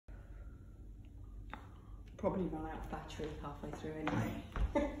probably run out of battery halfway through anyway.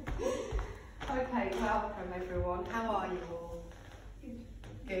 Okay, welcome everyone. How are you all?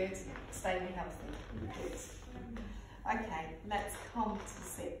 Good. Staying healthy. Good. Okay, let's come to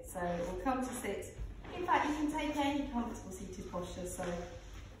sit. So we'll come to sit. In fact, you can take any comfortable seated posture. So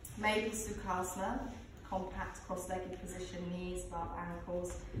maybe Sukhasana, compact cross-legged position, knees above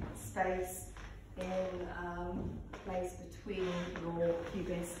ankles, space in place between your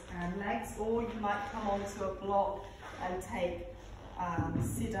pubis and legs, or you might come onto a block and take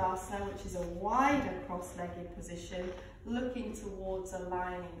Siddhasana, which is a wider cross-legged position, looking towards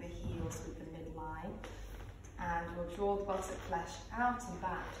aligning the heels with the midline. And we'll draw the buttock flesh out and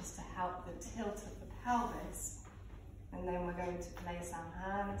back just to help the tilt of the pelvis. And then we're going to place our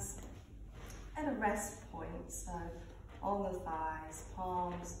hands at a rest point, so on the thighs,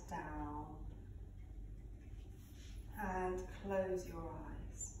 palms down, and close your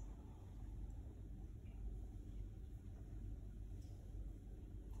eyes.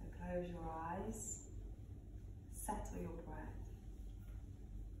 So close your eyes, settle your breath.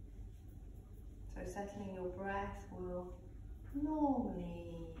 So settling your breath will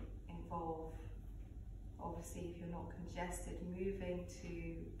normally involve, obviously if you're not congested, moving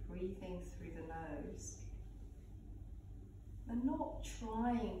to breathing through the nose. And not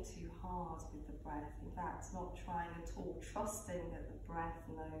trying too hard with the breath, in fact not trying at all, trusting that the breath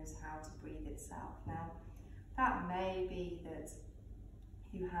knows how to breathe itself. Now that may be that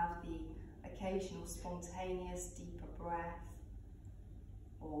you have the occasional spontaneous deeper breath,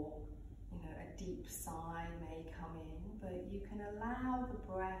 or a deep sigh may come in, but you can allow the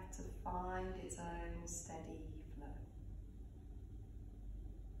breath to find its own steady flow.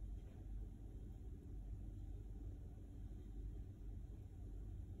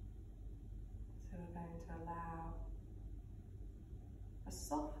 So we're going to allow a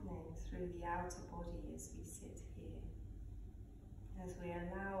softening through the outer body as we sit here. As we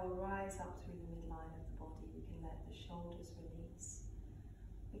allow a rise up through the midline of the body, we can let the shoulders release.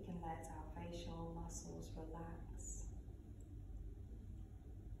 We can let our facial muscles relax.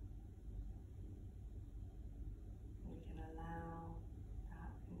 We can allow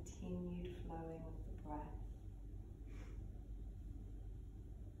that continued flowing of the breath.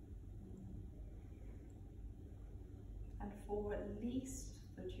 And for at least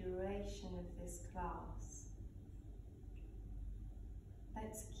the duration of this class,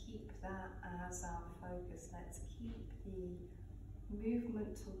 let's keep that as our focus. Let's keep the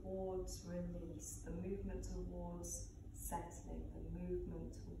movement towards release, the movement towards settling, the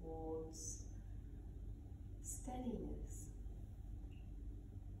movement towards steadiness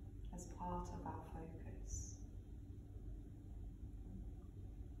as part of our focus.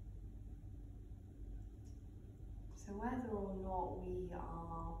 So whether or not we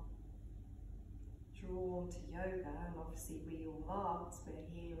are drawn to yoga, and obviously we all are because we're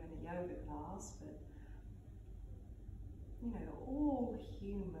here in a yoga class, but all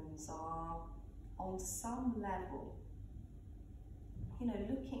humans are on some level,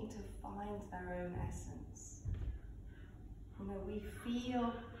 looking to find their own essence. We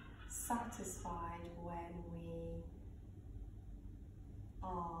feel satisfied when we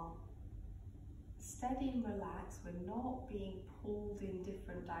are steady and relaxed. We're not being pulled in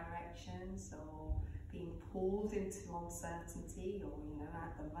different directions or being pulled into uncertainty, or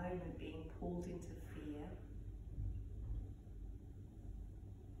at the moment being pulled into fear.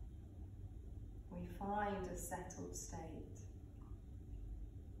 We find a settled state,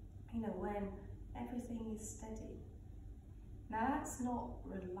 when everything is steady. Now that's not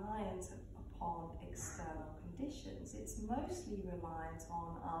reliant upon external conditions, it's mostly reliant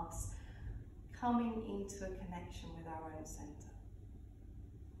on us coming into a connection with our own center.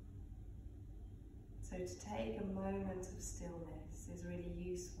 So to take a moment of stillness is really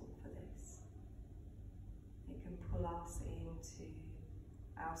useful for this. It can pull us into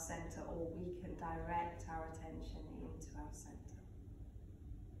our center, or we can direct our attention into our center.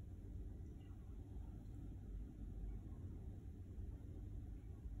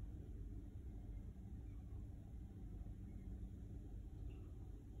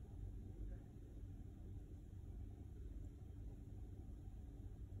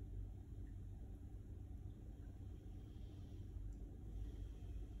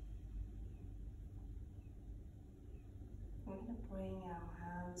 We're going to bring our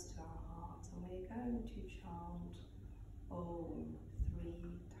hands to our heart, and we're going to chant Om 3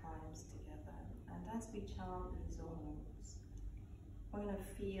 times together. And as we chant these Oms, we're going to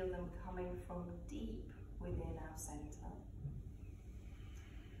feel them coming from deep within our center.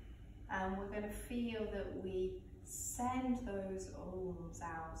 And we're going to feel that we send those Oms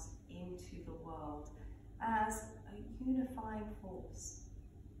out into the world as a unifying force.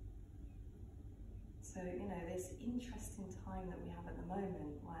 So, this interesting time that we have at the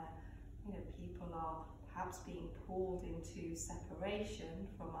moment where, people are perhaps being pulled into separation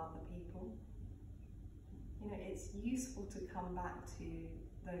from other people. It's useful to come back to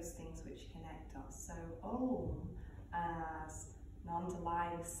those things which connect us. So Om as an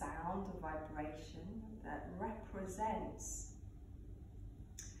underlying sound, a vibration that represents,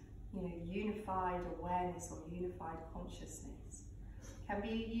 unified awareness or unified consciousness, can be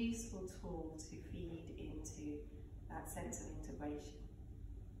a useful tool to feed into that sense of integration.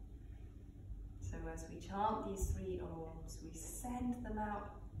 So as we chant these 3 Oms, we send them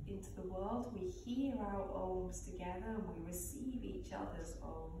out into the world, we hear our Oms together, and we receive each other's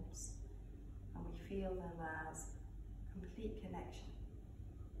Oms, and we feel them as complete connection.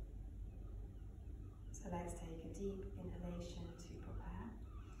 So let's take a deep inhalation to prepare.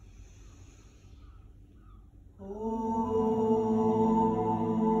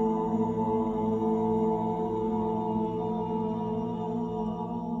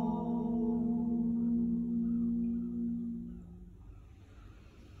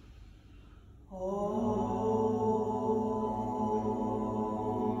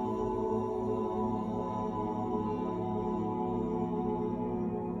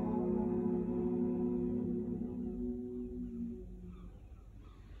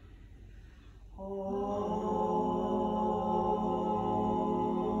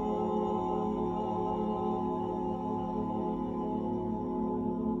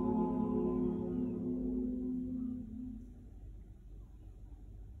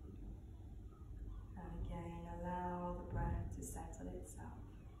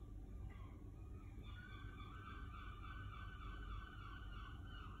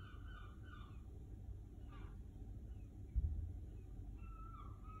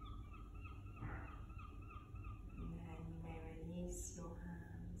 Your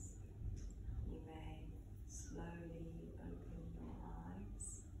hands. You may slowly open your eyes,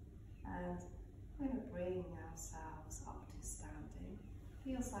 and we're going to bring ourselves up to standing.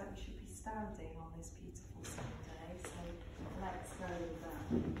 Feels like we should be standing on this beautiful Sunday, so let's go with that.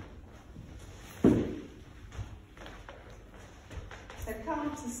 So come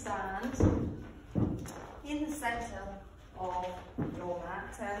to stand in the centre of your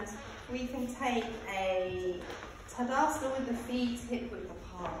mat, and we can take a Tadasana with the feet hip width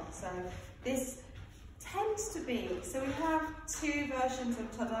apart. So this tends to be, so we have 2 versions of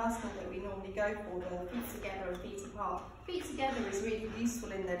Tadasana that we normally go for, the feet together and feet apart. Feet together is really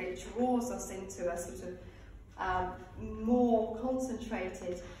useful in that it draws us into a sort of more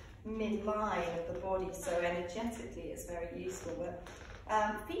concentrated midline of the body, so energetically it's very useful.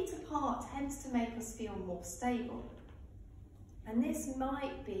 But feet apart tends to make us feel more stable. And this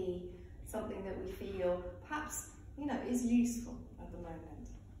might be something that we feel perhaps is useful at the moment,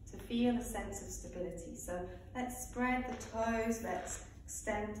 to feel a sense of stability. So let's spread the toes, let's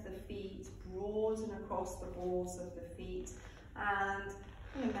extend the feet, broaden across the balls of the feet, and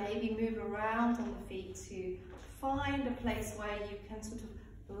maybe move around on the feet to find a place where you can sort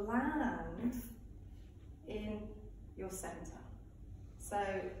of land in your centre. So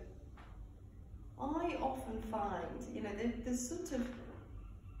I often find, there's sort of,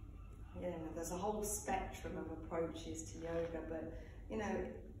 there's a whole spectrum of approaches to yoga, but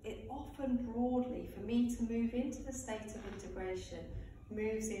it often broadly, for me to move into the state of integration,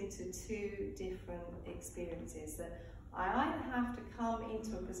 moves into 2 different experiences. That I either have to come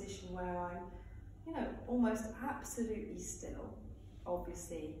into a position where I'm, almost absolutely still.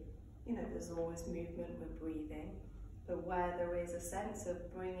 Obviously, there's always movement with breathing, but where there is a sense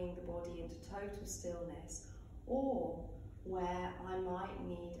of bringing the body into total stillness, or where I might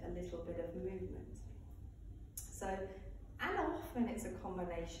need a little bit of movement. So, and often it's a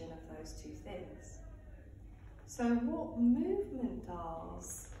combination of those 2 things. So what movement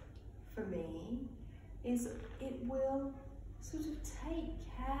does for me is it will sort of take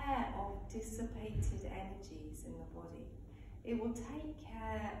care of dissipated energies in the body. It will take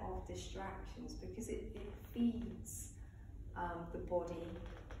care of distractions because it feeds the body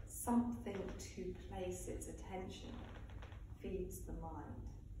something to place its attention, feeds the mind.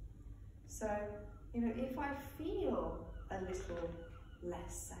 So, if I feel a little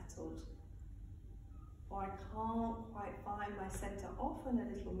less settled, or I can't quite find my centre, often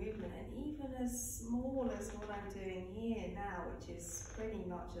a little movement, and even as small as what I'm doing here now, which is pretty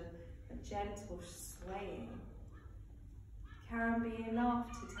much a gentle swaying, can be enough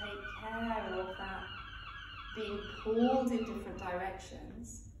to take care of that being pulled in different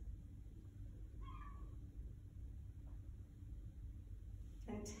directions.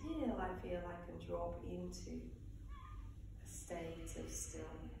 until I feel I can drop into a state of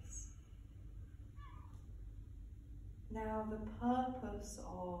stillness. Now, the purpose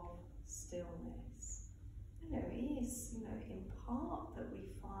of stillness, is, in part that we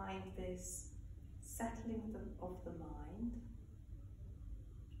find this settling of the mind,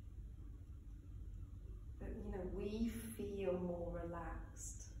 that, we feel more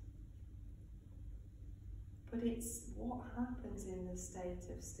relaxed. But it's what happens in the state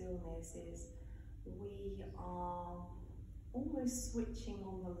of stillness is we are almost switching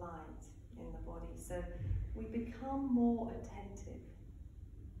on the light in the body. So we become more attentive.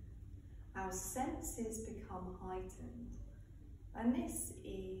 Our senses become heightened. And this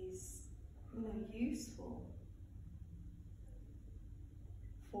is, useful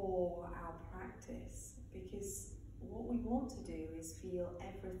for our practice, because what we want to do is feel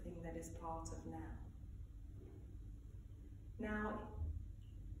everything that is part of now. Now,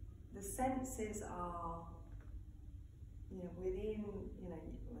 the senses are, within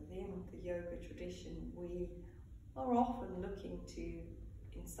the yoga tradition, we are often looking to,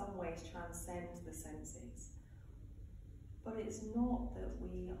 in some ways, transcend the senses. But it's not that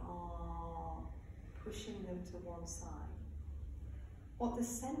we are pushing them to one side. What the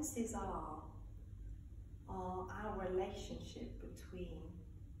senses are our relationship between,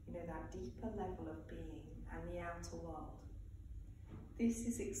 that deeper level of being and the outer world. This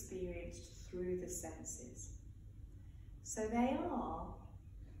is experienced through the senses. So they are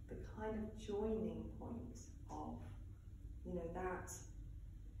the kind of joining point of, that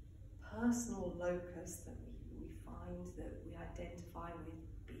personal locus that we find, that we identify with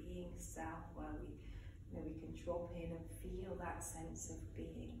being self, where we can drop in and feel that sense of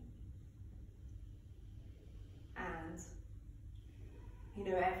being. And,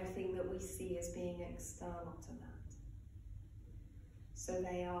 everything that we see as being external to that. So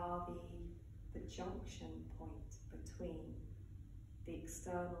they are the junction point between the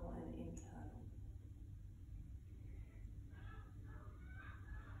external and internal.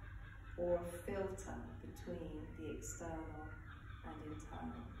 Or a filter between the external and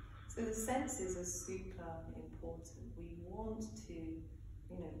internal. So the senses are super important. We want to,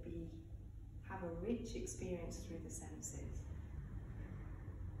 have a rich experience through the senses.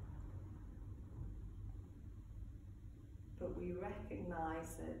 But we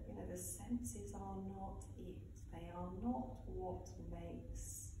recognize that, the senses are not it. They are not what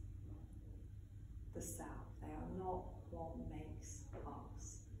makes the self. They are not what makes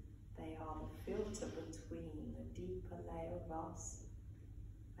us. They are the filter between the deeper layer of us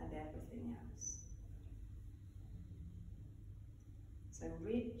and everything else. So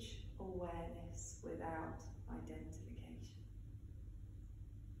rich awareness without identification.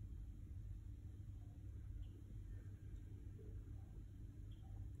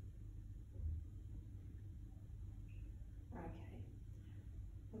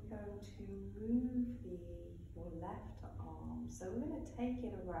 We're going to move your left arm. So we're going to take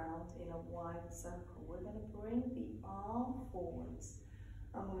it around in a wide circle. We're going to bring the arm forwards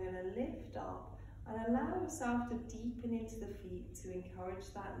and we're going to lift up and allow yourself to deepen into the feet to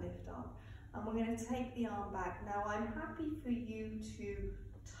encourage that lift up. And we're going to take the arm back. Now I'm happy for you to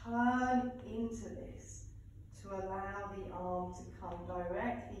turn into this to allow the arm to come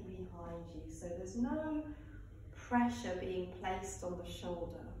directly behind you. So there's no pressure being placed on the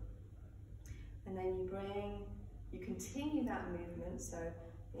shoulder. And then you continue that movement, so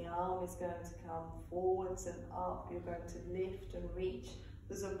the arm is going to come forwards and up, you're going to lift and reach.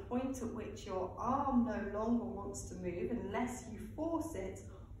 There's a point at which your arm no longer wants to move unless you force it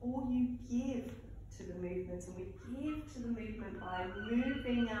or you give to the movement. And we give to the movement by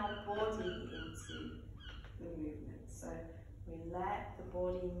moving our body into the movement. So we let the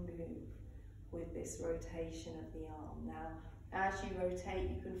body move with this rotation of the arm. Now, as you rotate,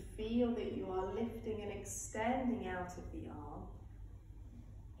 you can feel that you are lifting and extending out of the arm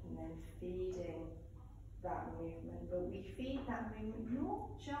and then feeding that movement. But we feed that movement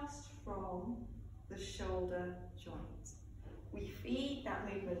not just from the shoulder joint. We feed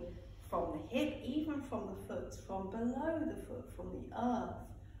that movement from the hip, even from the foot, from below the foot, from the earth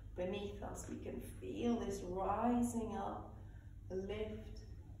beneath us. We can feel this rising up, the lift,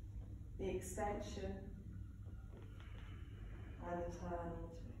 the extension, and the turn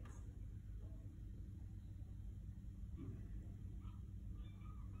into it.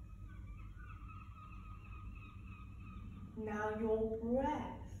 Now your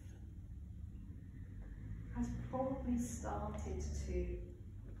breath has probably started to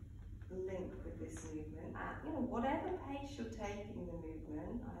link with this movement at, whatever pace you're taking the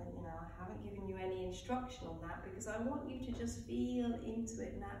movement. I haven't given you any instruction on that because I want you to just feel into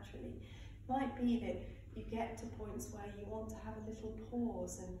it naturally. It might be that you get to points where you want to have a little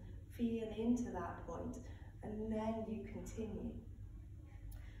pause and feel into that point, and then you continue.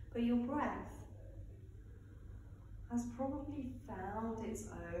 But your breath has probably found its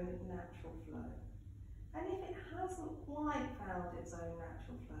own natural flow. And if it hasn't quite found its own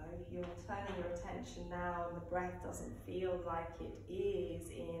natural flow, if you're turning your attention now and the breath doesn't feel like it is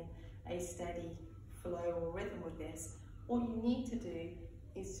in a steady flow or rhythm with this, what you need to do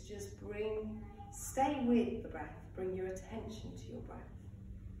is to just stay with the breath, bring your attention to your breath.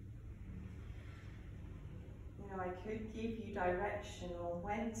 I could give you direction on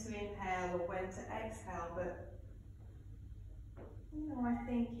when to inhale or when to exhale, but I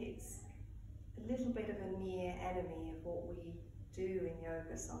think it's a little bit of a near enemy of what we do in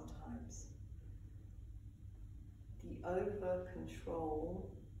yoga sometimes. The over control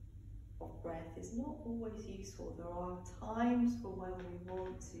of breath is not always useful. There are times for when we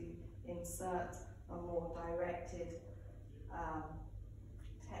want to insert a more directed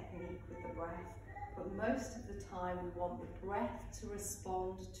technique with the breath, but most of the time we want the breath to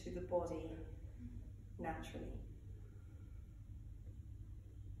respond to the body naturally.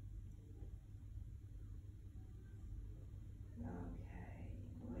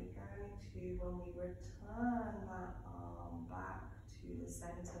 When we return that arm back to the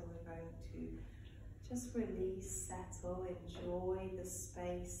center, we're going to just release, settle, enjoy the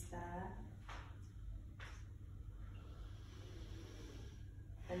space there.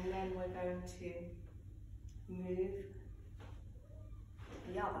 And then we're going to move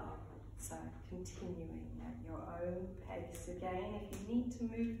the other arm. So continuing at your own pace. Again, if you need to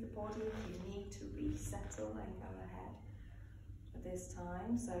move the body, if you need to resettle, then go ahead. This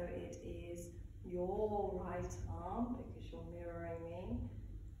time, so it is your right arm, because you're mirroring me,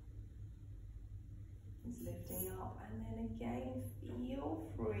 is lifting up, and then again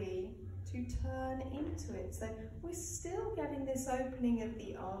feel free to turn into it. So we're still getting this opening of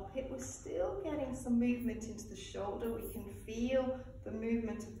the armpit, we're still getting some movement into the shoulder. We can feel the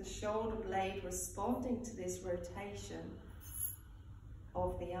movement of the shoulder blade responding to this rotation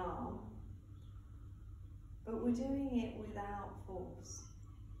of the arm. But we're doing it without force.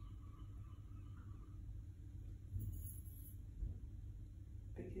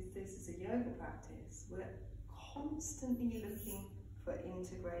 Because this is a yoga practice, we're constantly looking for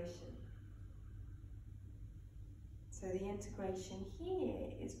integration. So the integration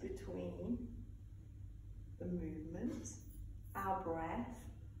here is between the movement, our breath,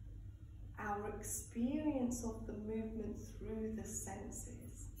 our experience of the movement through the senses.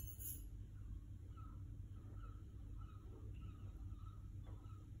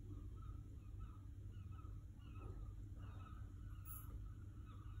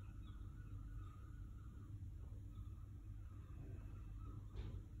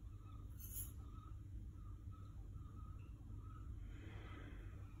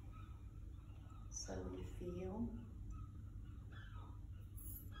 So we feel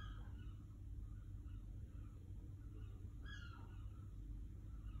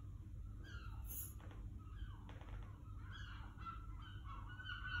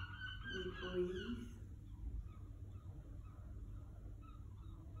we breathe,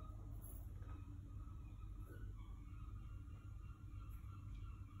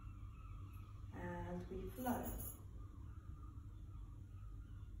 and we flow.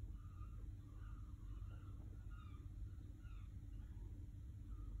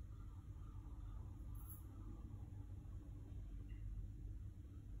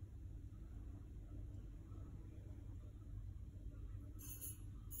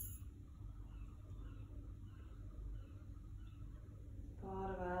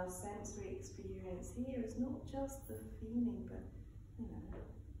 Part of our sensory experience here is not just the feeling, but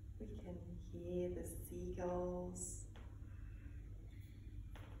we can hear the seagulls,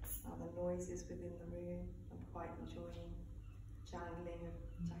 other noises within the room. I'm quite enjoying the jangling of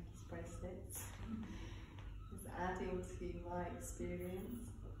Jackie's bracelets. It's adding to my experience.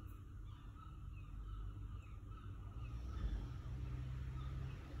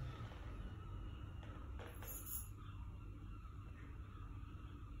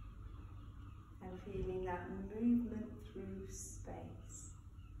 And feeling that movement through space.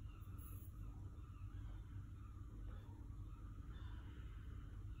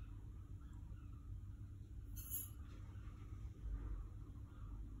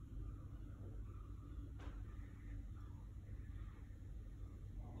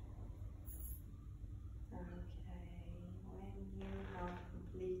 Okay, when you have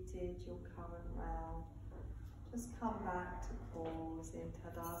completed Just come back to pause in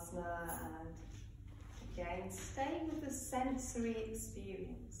Tadasana and again stay with the sensory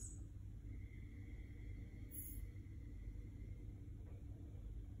experience.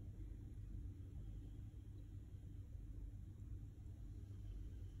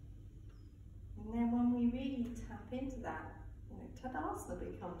 And then when we really tap into that,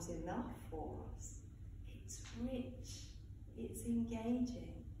 Tadasana becomes enough for us. It's rich, it's engaging.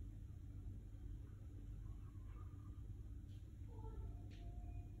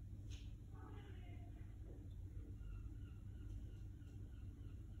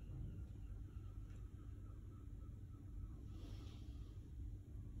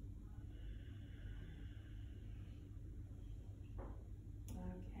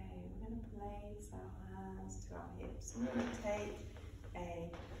 Place our hands to our hips. And we're going to take a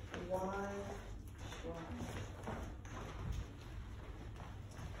wide stride.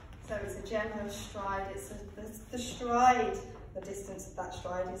 So it's a generous stride. It's the stride, the distance of that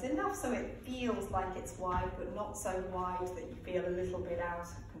stride is enough so it feels like it's wide, but not so wide that you feel a little bit out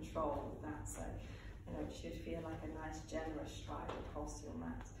of control with that. So it should feel like a nice generous stride across your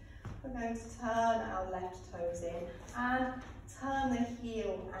mat. We're going to turn our left toes in and turn the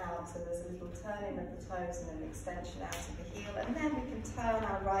heel out, so there's a little turning of the toes and an extension out of the heel, and then we can turn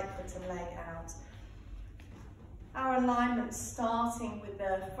our right foot and leg out. Our alignment starting with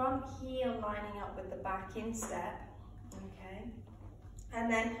the front heel lining up with the back instep, okay?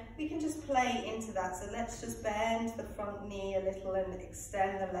 And then we can just play into that, so let's just bend the front knee a little and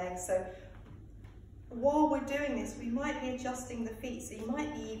extend the leg. So while we're doing this, we might be adjusting the feet, so you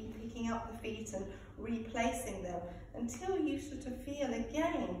might be picking up the feet and replacing them until you sort of feel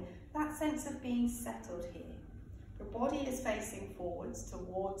again that sense of being settled here. Your body is facing forwards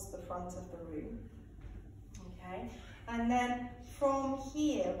towards the front of the room, okay? And then from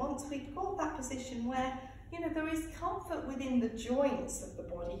here, once we've got that position where, there is comfort within the joints of the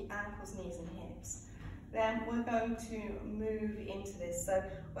body, ankles, knees and hips, then we're going to move into this. So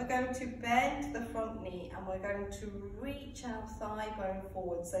we're going to bend the front knee and we're going to reach our thigh bone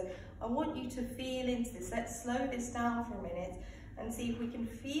forward. So I want you to feel into this. Let's slow this down for a minute and see if we can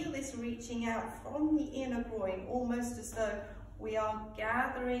feel this reaching out from the inner groin, almost as though we are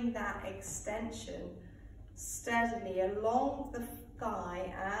gathering that extension steadily along the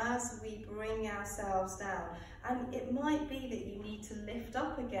thigh as we bring ourselves down. And it might be that you need to lift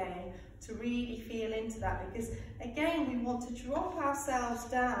up again to really feel into that, because again we want to drop ourselves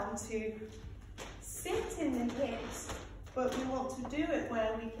down to sit in the hips, but we want to do it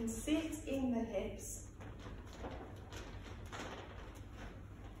where we can sit in the hips.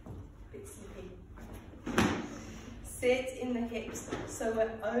 Bit slippy. Sit in the hips, so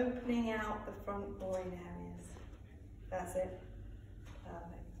we're opening out the front groin areas. That's it.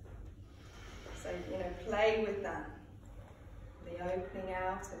 Perfect. So, play with that. The opening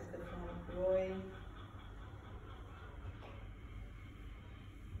out of the front groin.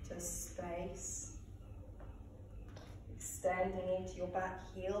 Just space. Extending into your back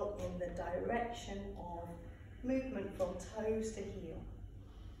heel in the direction of movement from toes to heel.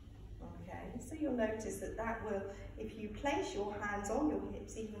 Okay, so you'll notice that will, if you place your hands on your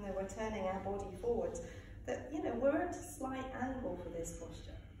hips, even though we're turning our body forwards, that, we're at a slight angle for this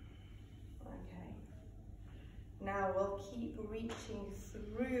posture. Okay. Now we'll keep reaching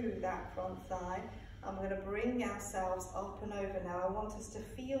through that front thigh. I'm going to bring ourselves up and over. Now I want us to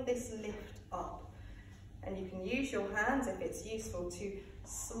feel this lift up. And you can use your hands if it's useful to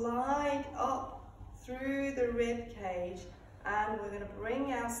slide up through the rib cage, and we're going to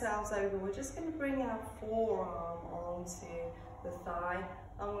bring ourselves over. We're just going to bring our forearm onto the thigh,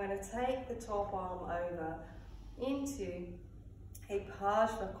 and we're going to take the top arm over into a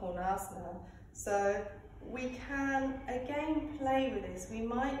Parsva Konasana. So we can again play with this. We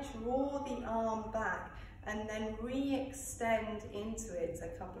might draw the arm back and then re-extend into it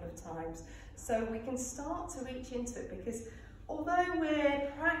a couple of times. So we can start to reach into it, because although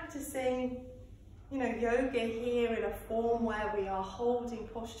we're practicing, yoga here in a form where we are holding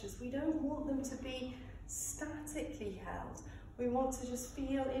postures, we don't want them to be statically held. We want to just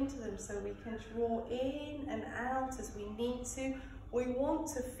feel into them, so we can draw in and out as we need to. We want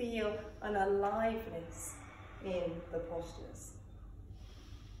to feel an aliveness in the postures.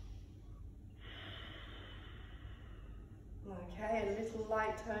 Okay, a little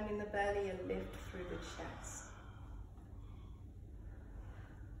light tone in the belly and lift through the chest.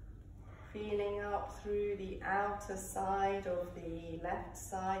 Feeling up through the outer side of the left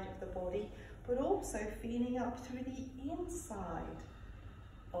side of the body, but also feeling up through the inside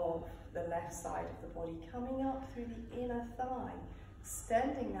of the left side of the body, coming up through the inner thigh,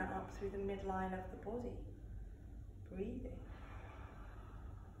 extending that up through the midline of the body. breathing.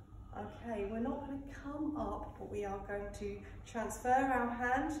 Okay, we're not going to come up, but we are going to transfer our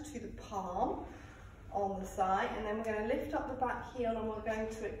hand to the palm on the side, and then we're going to lift up the back heel and we're going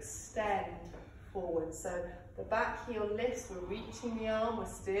to extend forward. So the back heel lifts, we're reaching the arm, we're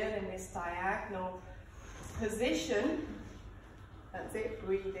still in this diagonal position. That's it,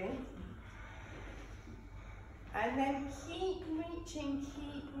 breathing. And then keep reaching,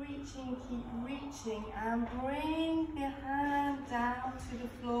 keep reaching, keep reaching, and bring the hand down to the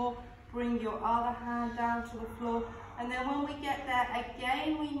floor. Bring your other hand down to the floor. And then when we get there,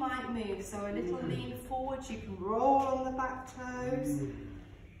 again, we might move. So a little lean forward. You can roll on the back toes.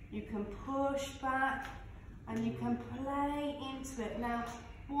 You can push back, and you can play into it. Now,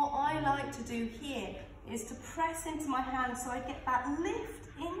 what I like to do here is to press into my hand so I get that lift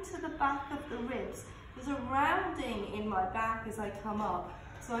into the back of the ribs. There's a rounding in my back as I come up,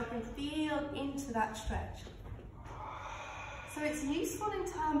 so I can feel into that stretch. So it's useful in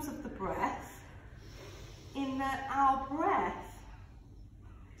terms of the breath, in that our breath,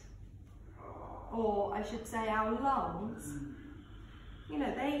 or I should say our lungs, you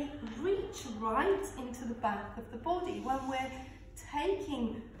know, they reach right into the back of the body. When we're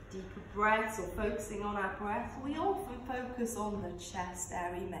taking deeper breaths or focusing on our breath, we often focus on the chest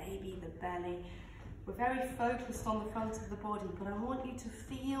area, maybe the belly. We're very focused on the front of the body, but I want you to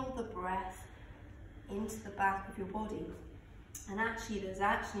feel the breath into the back of your body. And actually, there's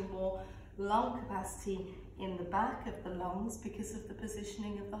actually more lung capacity in the back of the lungs because of the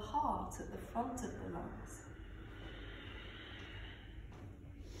positioning of the heart at the front of the lungs.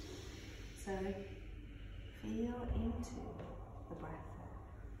 So, feel into the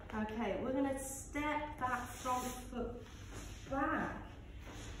breath. Okay, we're going to step that front foot back.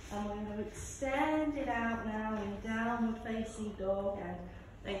 And we're going to extend it out now in downward facing dog. And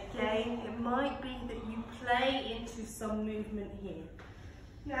again, it might be that you play into some movement here.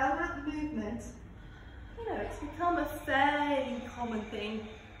 Now that movement, you know, it's become a fairly common thing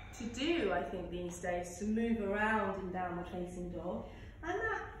to do, I think, these days, to move around in downward facing dog. And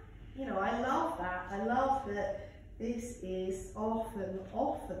that, you know, I love that. I love that this is often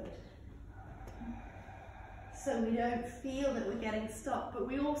offered, so we don't feel that we're getting stuck, but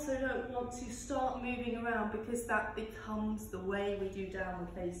we also don't want to start moving around because that becomes the way we do downward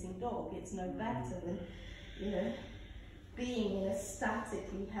facing dog. It's no better than, you know, being in a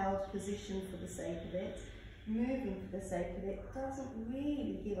statically held position for the sake of it. Moving for the sake of it doesn't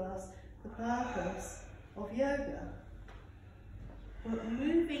really give us the purpose of yoga. But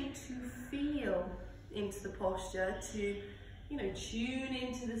moving to feel into the posture, to, you know, tune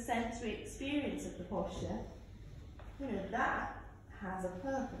into the sensory experience of the posture, you know, that has a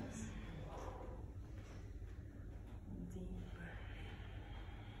purpose. Deep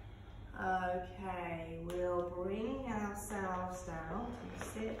breath. Okay, we'll bring ourselves down to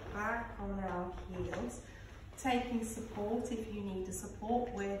sit back on our heels, taking support if you need a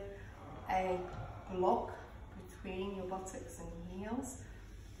support with a block between your buttocks and heels.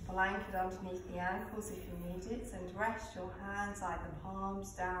 Blanket underneath the ankles if you need it, and rest your hands either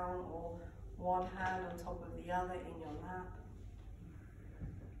palms down or one hand on top of the other in your lap.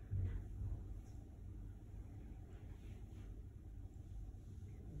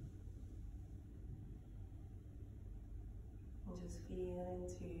 And just feel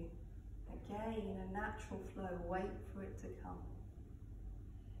into, again, a natural flow. Wait for it to come.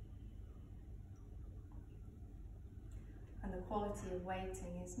 And the quality of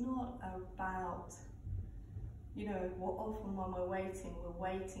waiting is not about, you know, often when we're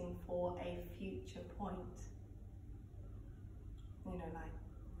waiting for a future point. You know, like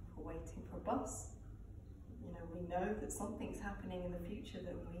we're waiting for a bus. You know, we know that something's happening in the future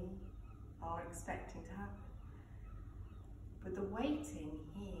that we are expecting to happen. But the waiting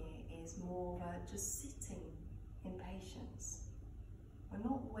here is more of a just sitting in patience. We're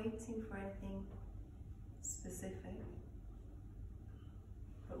not waiting for anything specific,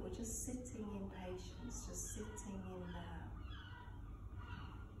 but we're just sitting in patience, just sitting in now.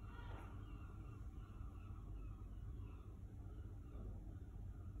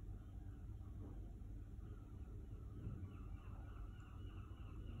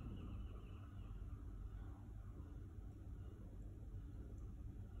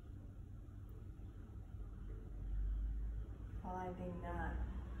 Finding that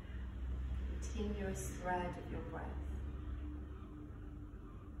continuous thread of your breath.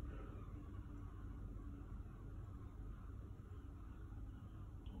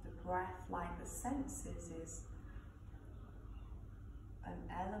 Breath, like the senses, is an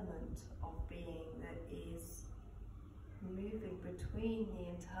element of being that is moving between the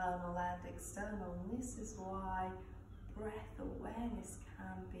internal and external, and this is why breath awareness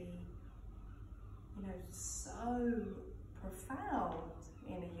can be, you know, so profound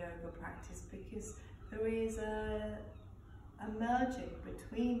in a yoga practice, because there is a merging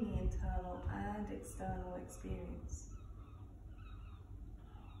between the internal and external experience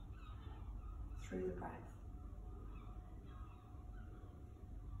through the breath.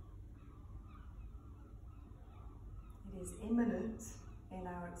 It is immanent in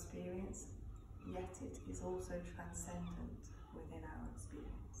our experience, yet it is also transcendent within our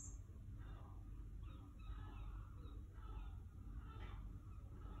experience.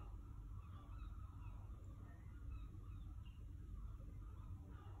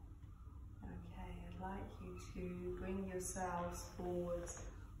 Okay, I'd like you to bring yourselves forwards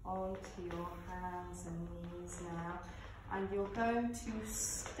onto your hands and knees now, and you're going to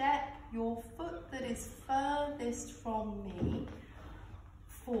step your foot that is furthest from me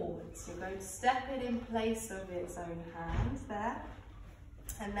forwards. You're going to step it in place of its own hand there,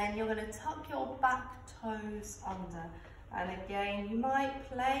 and then you're going to tuck your back toes under. And again, you might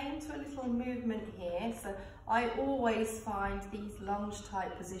play into a little movement here. So I always find these lunge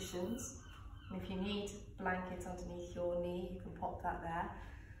type positions, and if you need a blanket underneath your knee, you can pop that there.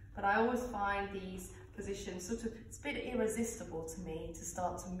 But I always find these positions sort of, it's a bit irresistible to me to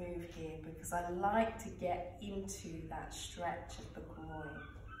start to move here, because I like to get into that stretch of the groin.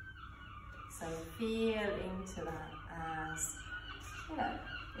 So feel into that as, you know,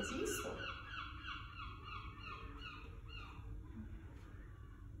 as useful.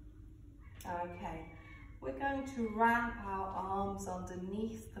 Okay, we're going to wrap our arms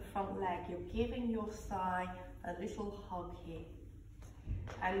underneath the front leg. You're giving your thigh a little hug here.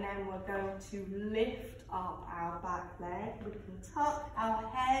 And then we're going to lift up our back leg. We can tuck our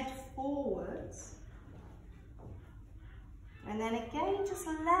head forwards. And then again, just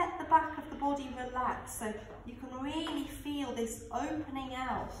let the back of the body relax, so you can really feel this opening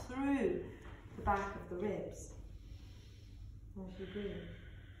out through the back of the ribs as you breathe.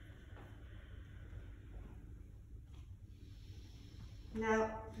 Now,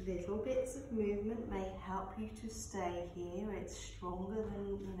 little bits of movement may help you to stay here. It's stronger than,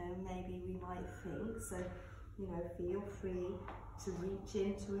 you know, maybe we might think. So, you know, feel free to reach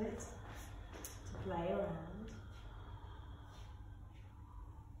into it, to play around.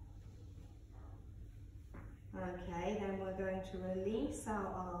 Okay, then we're going to release our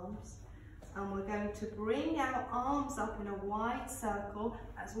arms, and we're going to bring our arms up in a wide circle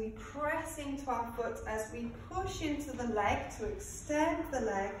as we press into our foot, as we push into the leg to extend the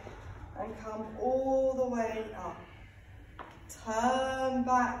leg and come all the way up. Turn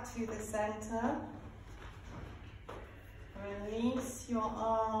back to the center. Release your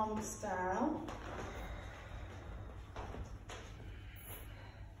arms down.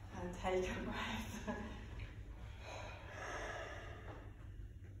 And take a breath.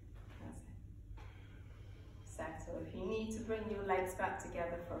 If you need to bring your legs back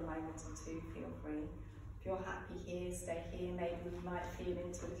together for a moment or two, feel free. If you're happy here, stay here. Maybe we might feel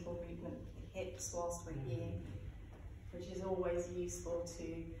into a little movement with the hips whilst we're here, which is always useful to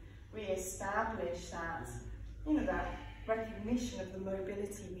re-establish that, you know, that recognition of the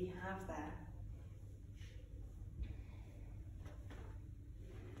mobility we have there.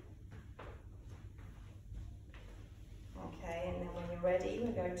 Okay, and then when you're ready,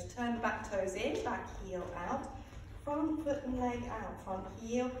 we're going to turn the back toes in, back heel out. Front foot and leg out, front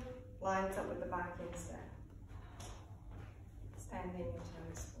heel lines up with the back instep. Extending your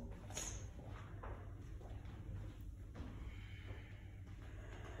toes forwards.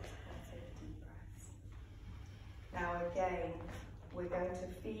 And take a deep breath. Now again, we're going to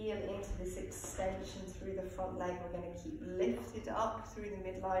feel into this extension through the front leg. We're going to keep lifted up through the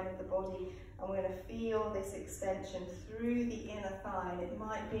midline of the body, and we're going to feel this extension through the inner thigh. And it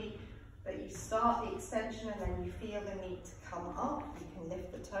might be that you start the extension and then you feel the need to come up. You can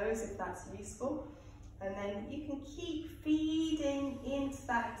lift the toes if that's useful. And then you can keep feeding into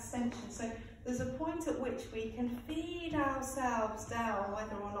that extension. So there's a point at which we can feed ourselves down,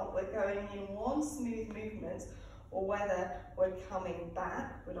 whether or not we're going in one smooth movement or whether we're coming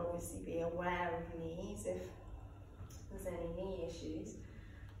back. We'd obviously be aware of knees if there's any knee issues.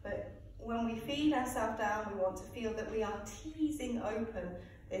 But when we feed ourselves down, we want to feel that we are teasing open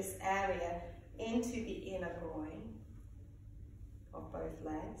this area into the inner groin of both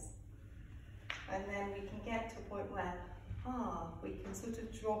legs. And then we can get to a point where, we can sort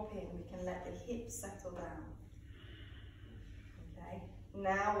of drop in, we can let the hips settle down. Okay,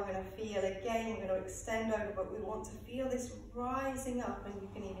 now we're going to feel again, we're going to extend over, but we want to feel this rising up, and you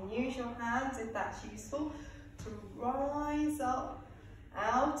can even use your hands if that's useful, to rise up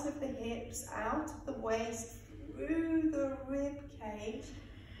out of the hips, out of the waist, through the rib cage.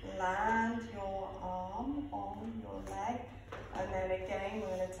 Land your arm on your leg, and then again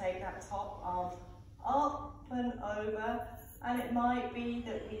we're going to take that top arm up and over, and it might be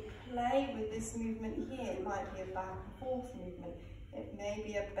that we play with this movement here. It might be a back and forth movement. It may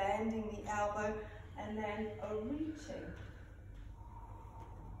be a bending the elbow and then a reaching.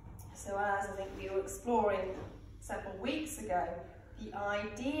 So as I think we were exploring several weeks ago, the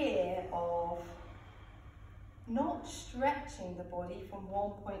idea of not stretching the body from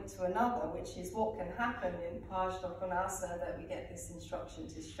one point to another, which is what can happen in Parsvakonasana, that we get this instruction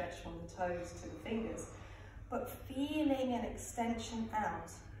to stretch from the toes to the fingers, but feeling an extension out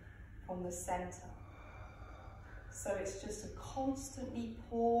from the center. So it's just a constantly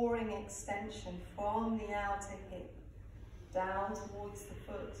pouring extension from the outer hip, down towards the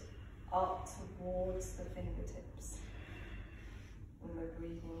foot, up towards the fingertips. And we're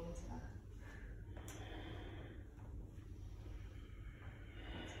breathing into that.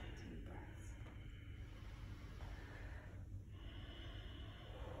 Deep breath.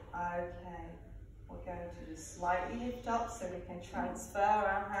 Okay, we're going to just slightly lift up so we can transfer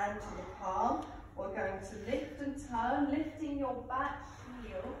our hand to the palm. We're going to lift and turn, lifting your back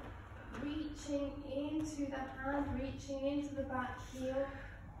heel, reaching into the hand, reaching into the back heel,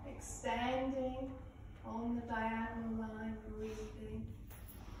 extending on the diagonal line, breathing,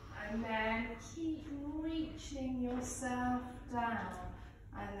 and then keep reaching yourself down,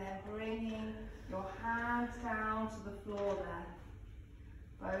 and then bringing your hands down to the floor there.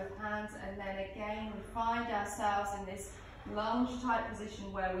 Both hands, and then again we find ourselves in this lunge type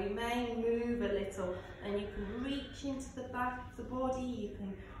position where we may move a little, and you can reach into the back of the body, you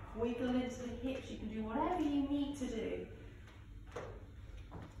can wiggle into the hips, you can do whatever you need to do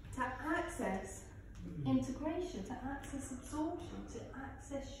to access integration, to access absorption, to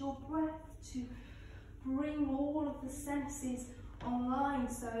access your breath, to bring all of the senses online.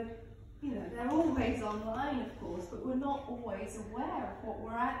 So, you know, they're always online, of course, but we're not always aware of what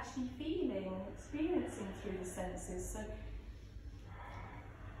we're actually feeling and experiencing through the senses. So,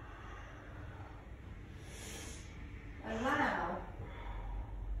 allow,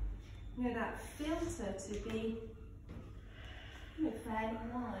 you know, that filter to be, you know, fairly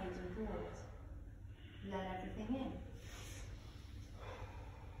wide and broad. Let everything in.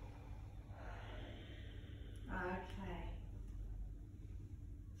 Okay.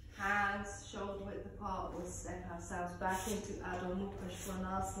 Hands shoulder width apart. We'll step ourselves back into Adho Mukha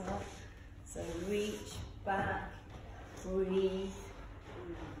Svanasana. So reach back, breathe.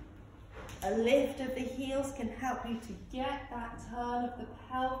 A lift of the heels can help you to get that turn of the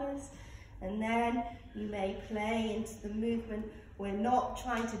pelvis, and then you may play into the movement. We're not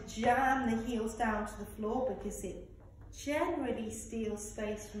trying to jam the heels down to the floor because it generally steals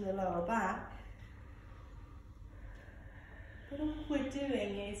space from the lower back. But all we're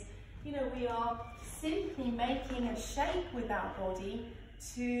doing is, you know, we are simply making a shape with our body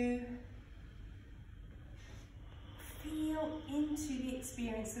to feel into the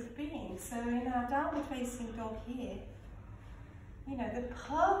experience of being. So in our downward facing dog here, you know, the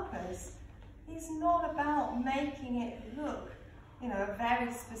purpose is not about making it look, you know, a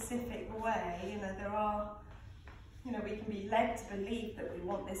very specific way. You know, there are, you know, we can be led to believe that we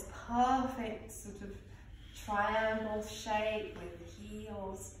want this perfect sort of triangle shape with the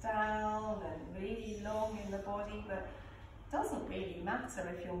heels down and really long in the body, but it doesn't really matter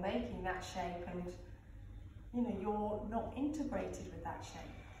if you're making that shape and, you know, you're not integrated with that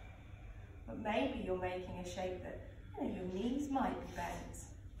shape. But maybe you're making a shape that, you know, your knees might be bent.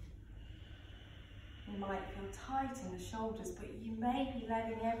 You might feel tight in the shoulders, but you may be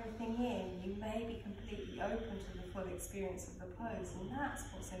letting everything in. You may be completely open to the full experience of the pose, and that's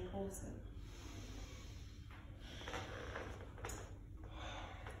what's important.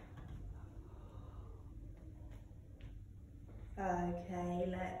 Okay,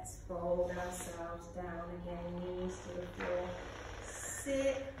 let's fold ourselves down again, knees to the floor.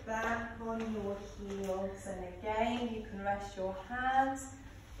 Sit back on your heels, and again you can rest your hands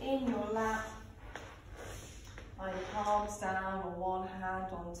in your lap, either palms down or one hand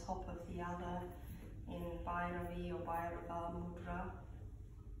on top of the other in Bhairavi or Bhairava Mudra.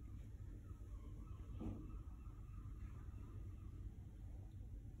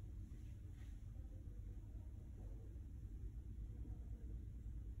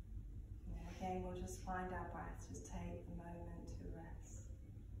 Again, we'll just find our breath, just take the moment to rest.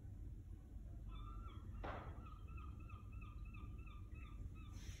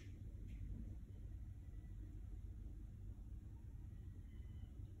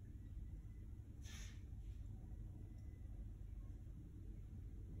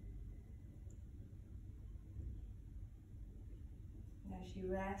 As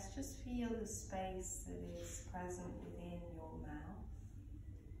you rest, just feel the space that is present within your mouth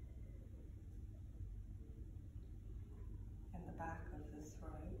and the back of the throat.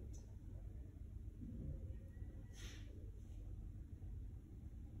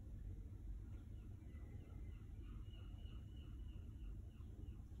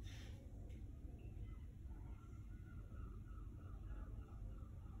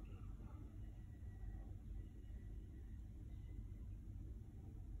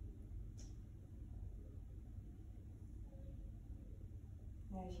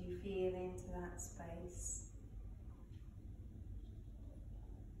 As you feel into that space,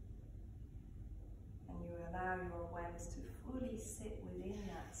 and you allow your awareness to fully sit within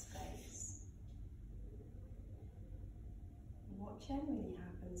that space, what generally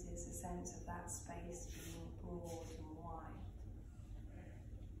happens is a sense of that space being broad and wide,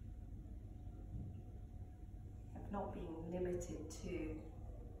 of not being limited to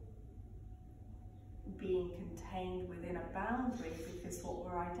being contained within a boundary, because what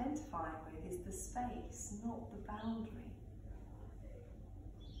we're identifying with is the space, not the boundary.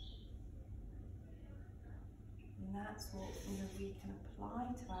 And that's what we can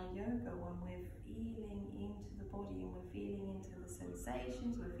apply to our yoga when we're feeling into the body and we're feeling into the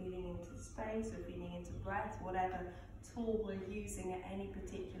sensations, we're feeling into the space, we're feeling into breath, whatever tool we're using at any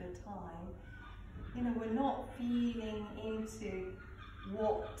particular time. We're not feeling into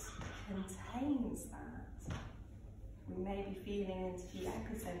what contains that. We may be feeling into the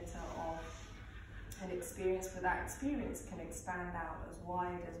epicenter of an experience, but that experience can expand out as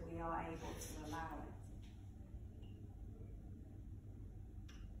wide as we are able to allow it.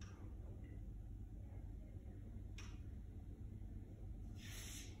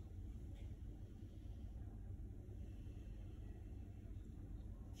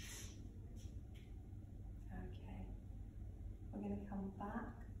 Okay, we're going to come back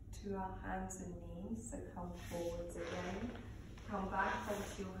to our hands and knees, so come forwards again, come back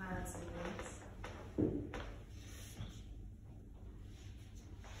onto your hands and knees,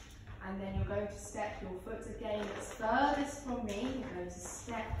 and then you're going to step your foot again that's furthest from me. You're going to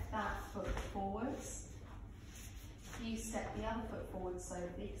step that foot forwards. You step the other foot forward slowly,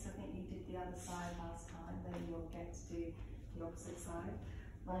 because I think you did the other side last time, then you'll get to do the opposite side.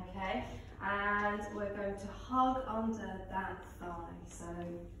 Okay, and we're going to hug under that thigh, so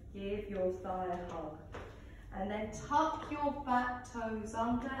give your thigh a hug. And then tuck your back toes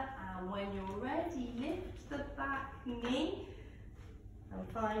under, and when you're ready, lift the back knee and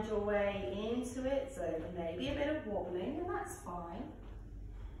find your way into it. So there may be a bit of wobbling, and that's fine.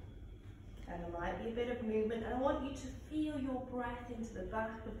 And there might be a bit of movement, and I want you to feel your breath into the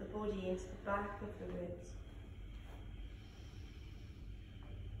back of the body, into the back of the ribs.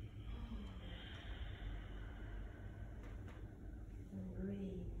 And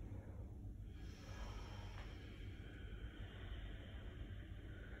breathe.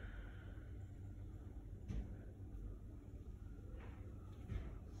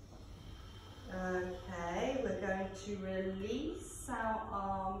 Okay, we're going to release our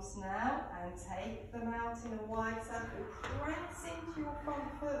arms now and take them out in a wide circle. Press into your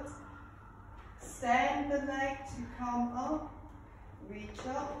front foot. Send the leg to come up. Reach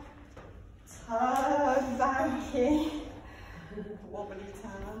up. Turn back in. Wobbly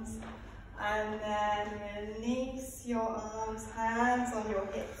turns. And then release your arms, hands on your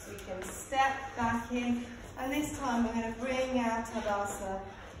hips. We can step back in. And this time we're going to bring our Tadasana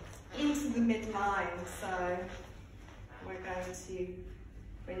into the midline. So we're going to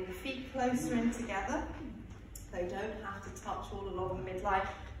bring the feet closer in together. They don't have to touch all along the midline.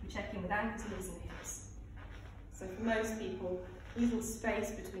 We check in with ankles, knees and hips. So for most people, little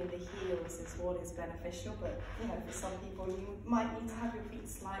space between the heels is what is beneficial, but for some people you might need to have your feet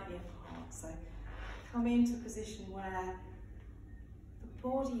slightly apart. So come into a position where the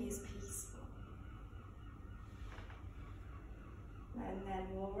body is peaceful. And then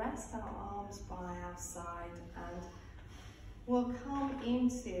we'll rest our arms by our side and we'll come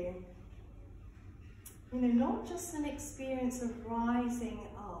into, not just an experience of rising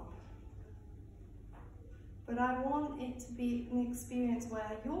up, but I want it to be an experience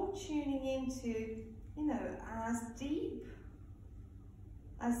where you're tuning into, as deep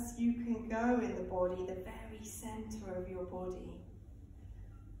as you can go in the body, the very center of your body.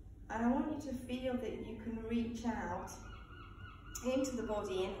 And I want you to feel that you can reach out into the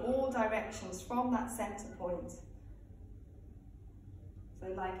body in all directions from that center point. So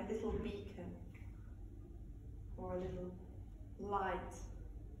like a little beacon or a little light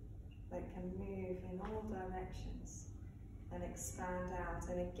that can move in all directions and expand out.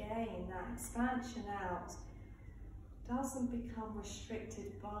 And again, that expansion out doesn't become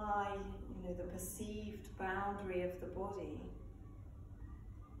restricted by, you know, the perceived boundary of the body,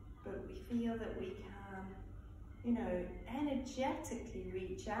 but we feel that we can, you know, energetically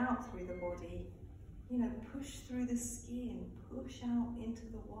reach out through the body, you know, push through the skin, push out into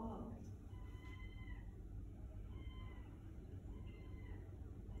the world.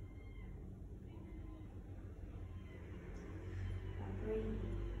 And breathe.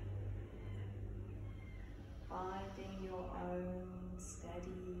 Finding your own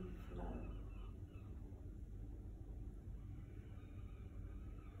steady flow.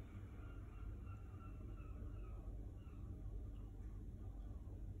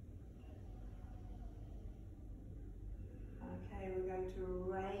 Okay, we're going to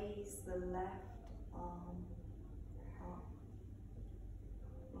raise the left arm up.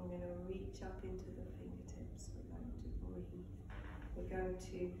 I'm going to reach up into the fingertips. We're going to breathe. We're going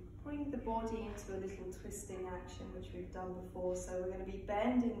to bring the body into a little twisting action, which we've done before. So we're going to be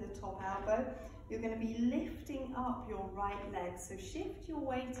bending the top elbow. You're going to be lifting up your right leg. So shift your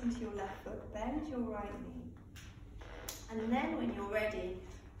weight into your left foot, bend your right knee. And then when you're ready,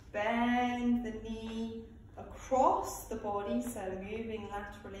 bend the knee across the body, so moving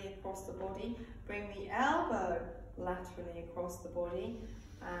laterally across the body. Bring the elbow laterally across the body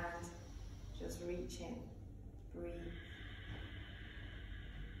and just reach in. Breathe.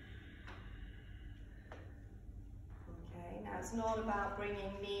 Now it's not about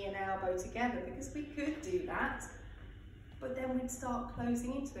bringing knee and elbow together, because we could do that, but then we'd start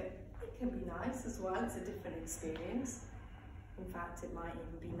closing into it. It can be nice as well, it's a different experience. In fact, it might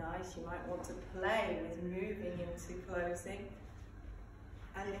even be nice, you might want to play with moving into closing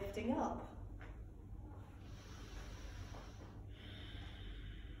and lifting up.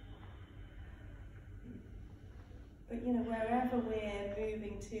 But you know, wherever we're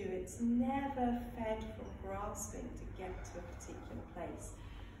moving to, it's never fed from grasping to get to a particular place.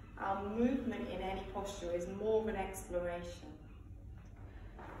 Our movement in any posture is more of an exploration.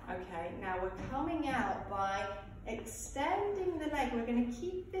 Okay, now we're coming out by extending the leg. We're going to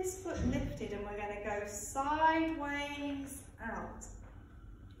keep this foot lifted and we're going to go sideways out.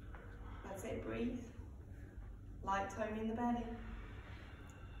 That's it, breathe. Light tone in the belly.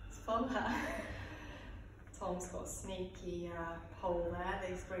 It's fun, huh? Tom's got a sneaky pole there that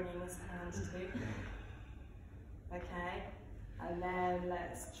he's bringing his hand to. Okay, and then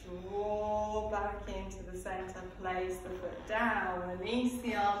let's draw back into the centre, place the foot down, release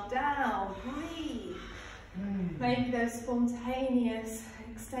the arm down, breathe. Maybe those spontaneous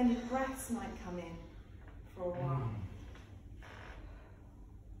extended breaths might come in for a while.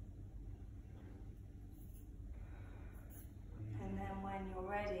 And then when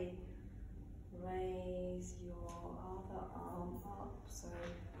you're ready, raise your other arm up, so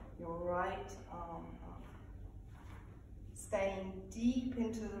your right arm up. Staying deep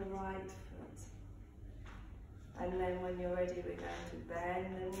into the right foot. And then when you're ready, we're going to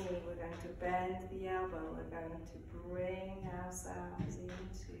bend the knee, we're going to bend the elbow, we're going to bring ourselves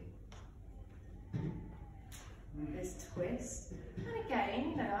into this twist. And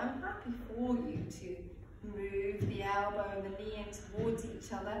again, you know, I'm happy for you to move the elbow and the knee in towards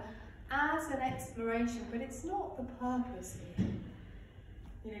each other as an exploration, but it's not the purpose here.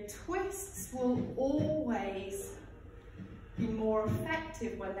 You know, twists will always be more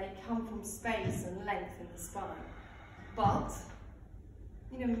effective when they come from space and length in the spine. But,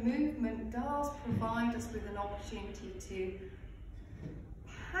 you know, movement does provide us with an opportunity to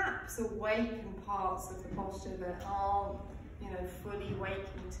perhaps awaken parts of the posture that aren't, you know, fully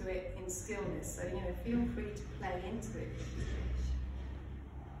waking to it in stillness. So, you know, feel free to play into it.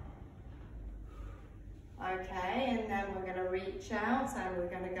 Okay, and then we're going to reach out and we're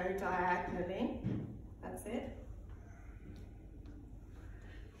going to go diagonally. That's it.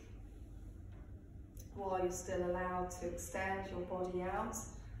 While you're still allowed to extend your body out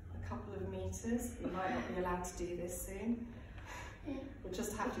a couple of meters. You might not be allowed to do this soon. We'll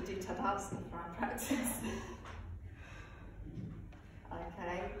just have to do Tadasana for our practice.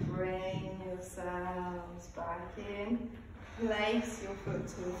 Okay, bring yourselves back in. Place your foot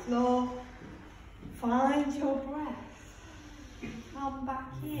to the floor. Find your breath. Come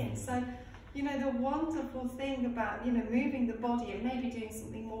back in. So, you know, the wonderful thing about, you know, moving the body and maybe doing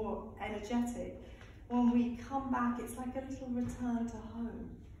something more energetic, when we come back, it's like a little return to home.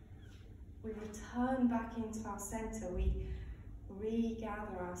 We return back into our center. We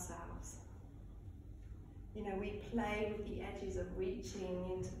regather ourselves. You know, we play with the edges of reaching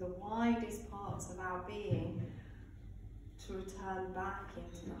into the widest parts of our being to return back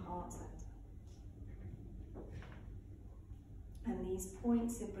into the heart center. And these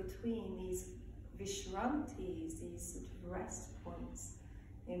points in between, these Vishrantis, these sort of rest points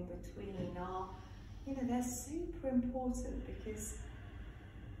in between are, you know, they're super important because,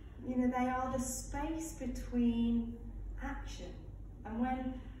 you know, they are the space between action. And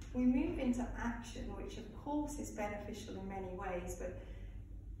when we move into action, which of course is beneficial in many ways, but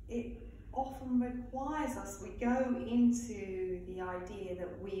it often requires us, we go into the idea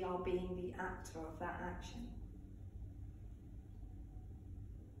that we are being the actor of that action.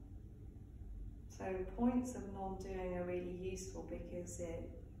 So points of non-doing are really useful because it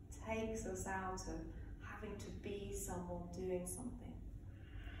takes us out of having to be someone doing something.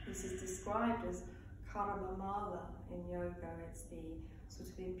 This is described as karma mala in yoga. It's the sort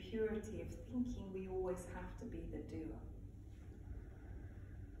of impurity of thinking we always have to be the doer.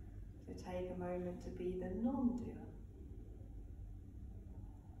 So take a moment to be the non-doer,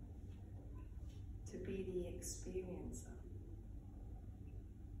 to be the experiencer.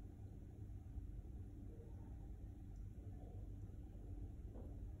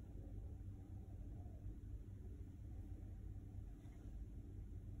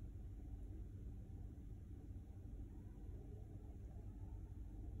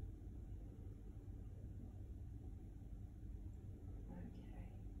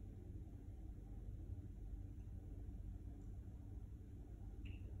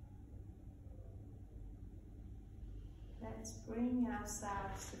 Let's bring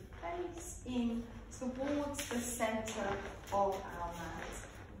ourselves to face in towards the centre of our mat.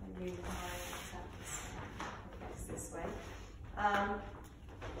 And you this way.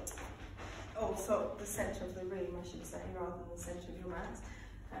 So the centre of the room, I should say, rather than the centre of your mat.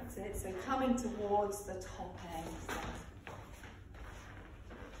 That's it. So coming towards the top end.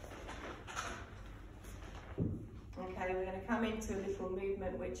 Okay, we're going to come into a little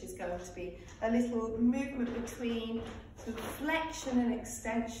movement which is going to be a little movement between sort of flexion and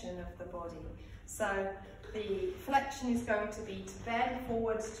extension of the body. So the flexion is going to be to bend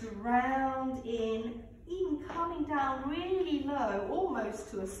forwards, to round in, even coming down really low,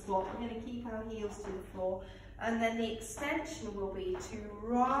 almost to a squat. We're going to keep our heels to the floor. And then the extension will be to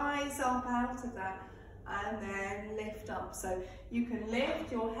rise up out of that and then lift up. So you can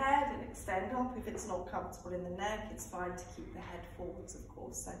lift your head and extend up. If it's not comfortable in the neck, it's fine to keep the head forwards, of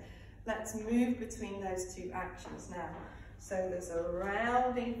course. So let's move between those two actions now. So there's a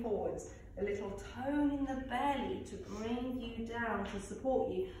rounding forwards, a little tone in the belly to bring you down, to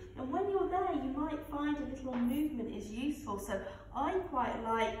support you. And when you're there, you might find a little movement is useful. So I quite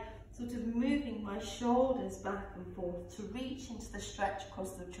like sort of moving my shoulders back and forth to reach into the stretch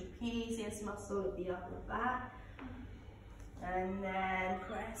across the trapezius muscle of the upper back. And then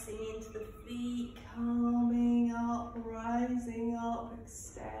pressing into the feet, calming up, rising up,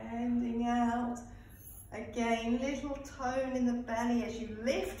 extending out. Again, little tone in the belly as you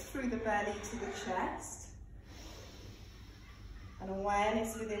lift through the belly to the chest. And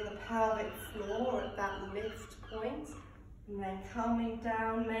awareness within the pelvic floor at that lift point. And then coming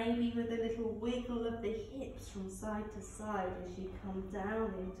down, maybe with a little wiggle of the hips from side to side as you come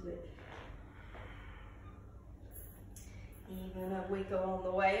down into it. Even a wiggle on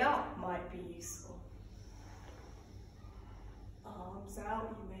the way up might be useful. Arms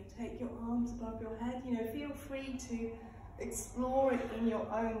out, you may take your arms above your head. You know, feel free to explore it in your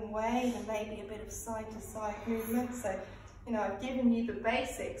own way. There may be a bit of side to side movement. So, you know, I've given you the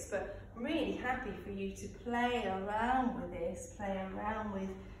basics, but I'm really happy for you to play around with this, play around with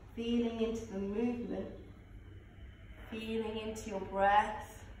feeling into the movement, feeling into your breath.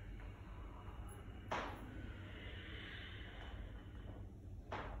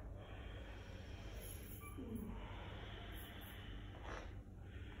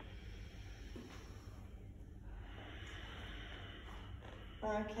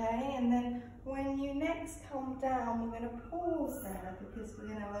 Okay, and then when you next come down, we're going to pause there because we're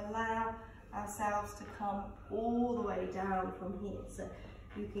going to allow ourselves to come all the way down from here. So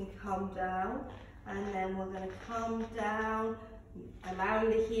you can come down, and then we're going to come down,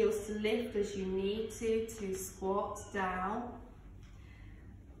 allowing the heels to lift as you need to squat down.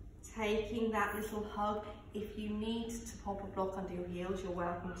 Taking that little hug. If you need to pop a block under your heels, you're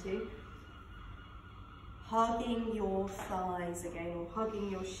welcome to. Hugging your thighs again, or hugging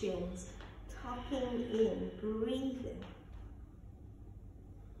your shins, tucking in, breathing.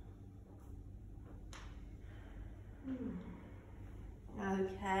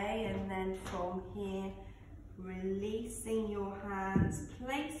 Okay, and then from here, releasing your hands,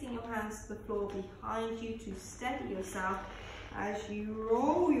 placing your hands to the floor behind you to steady yourself as you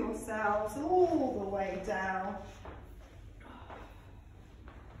roll yourselves all the way down.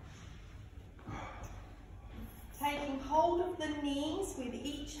 Taking hold of the knees with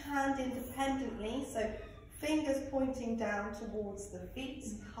each hand independently, so fingers pointing down towards the feet,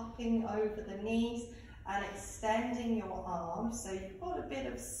 cupping over the knees and extending your arms. So you've got a bit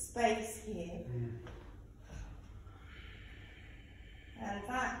of space here. And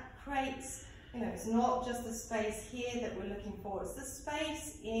that creates, it's not just the space here that we're looking for, it's the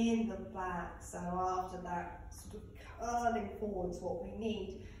space in the back. So after that sort of curling forwards, what we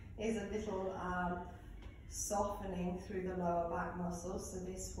need is a little softening through the lower back muscles. So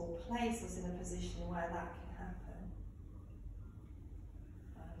this will place us in a position where that can happen.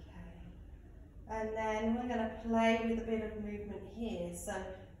 Okay. And then we're going to play with a bit of movement here. So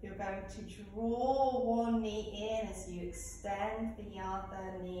you're going to draw one knee in as you extend the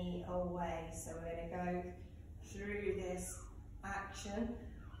other knee away. So we're going to go through this action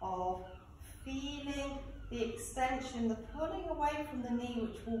of feeling the extension, the pulling away from the knee,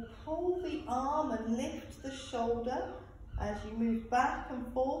 which will pull the arm and lift the shoulder as you move back and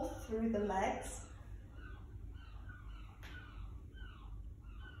forth through the legs.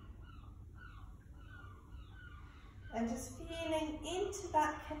 And just feeling into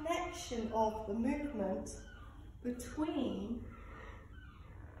that connection of the movement between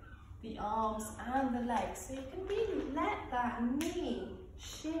the arms and the legs. So you can really let that knee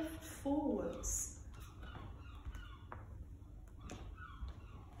shift forwards.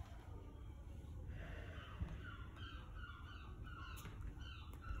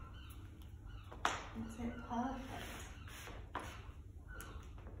 That's it, perfect.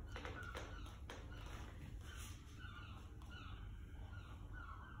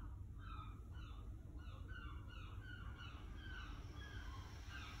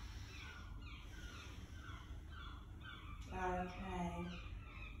 Okay.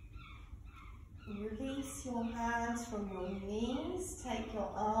 Release your hands from your knees, take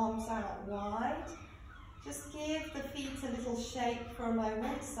your arms out wide. Just give the feet a little shake for a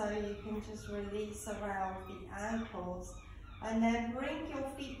moment so you can just release around the ankles. And then bring your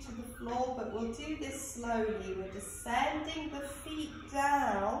feet to the floor, but we'll do this slowly. We're descending the feet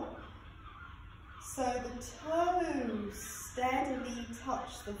down so the toes steadily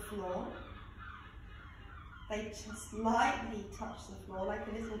touch the floor. They just lightly touch the floor, like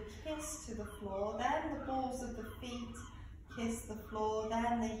a little kiss to the floor. Then the balls of the feet kiss the floor,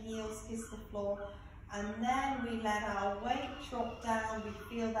 then the heels kiss the floor. And then we let our weight drop down.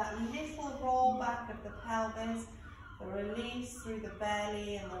 We feel that little roll back of the pelvis, the release through the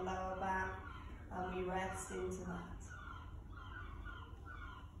belly and the lower back, and we rest into that.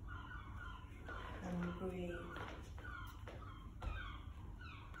 And we breathe.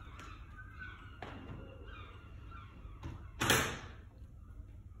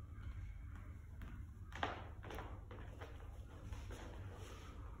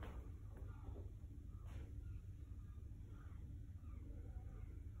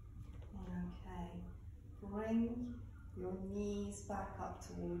 Bring your knees back up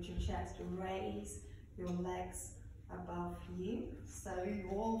towards your chest. Raise your legs above you. So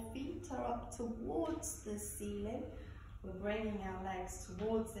your feet are up towards the ceiling. We're bringing our legs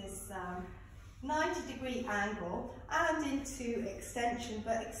towards this 90-degree angle and into extension.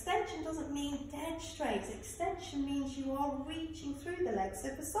 But extension doesn't mean dead straight. Extension means you are reaching through the legs.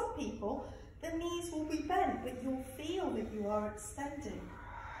 So for some people, the knees will be bent, but you'll feel that you are extending.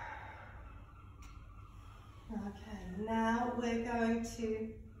 Okay, now we're going to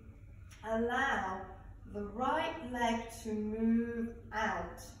allow the right leg to move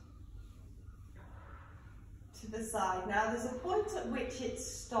out to the side. Now there's a point at which it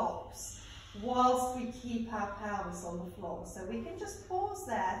stops whilst we keep our pelvis on the floor. So we can just pause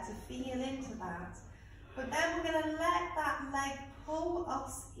there to feel into that. But then we're going to let that leg pull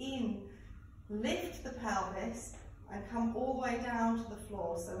us in, lift the pelvis, and come all the way down to the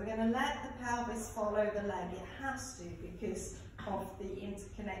floor. So we're going to let the pelvis follow the leg. It has to, because of the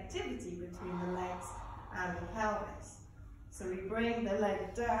interconnectivity between the legs and the pelvis. So we bring the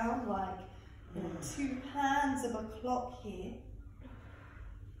leg down like two hands of a clock here.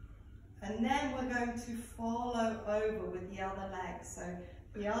 And then we're going to follow over with the other leg. So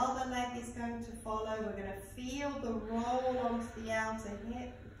the other leg is going to follow. We're going to feel the roll onto the outer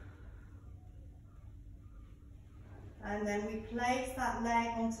hip. And then we place that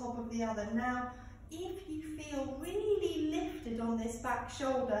leg on top of the other. Now, if you feel really lifted on this back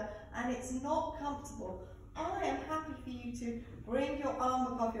shoulder and it's not comfortable, I am happy for you to bring your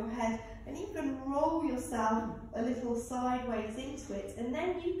arm above your head and even roll yourself a little sideways into it. And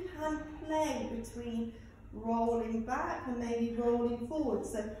then you can play between rolling back and maybe rolling forward.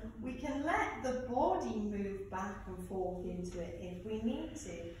 So we can let the body move back and forth into it if we need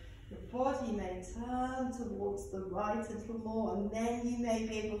to. Your body may turn towards the right a little more, and then you may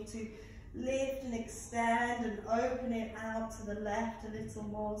be able to lift and extend and open it out to the left a little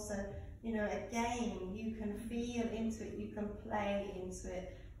more. So, you know, again, you can feel into it, you can play into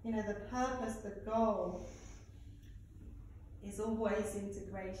it. You know, the purpose, the goal is always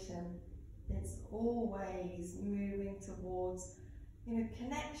integration. It's always moving towards, you know,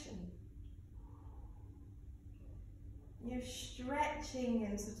 connection. You know, stretching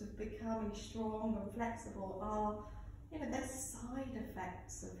and sort of becoming strong and flexible are, you know, they're side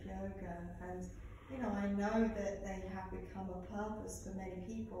effects of yoga. And, you know, I know that they have become a purpose for many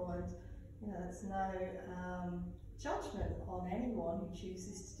people, and, you know, there's no judgment on anyone who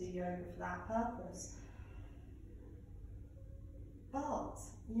chooses to do yoga for that purpose. But,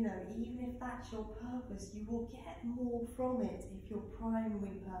 you know, even if that's your purpose, you will get more from it if your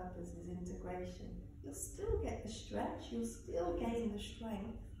primary purpose is integration. You'll still get the stretch, you'll still gain the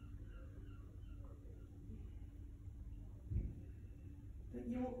strength. But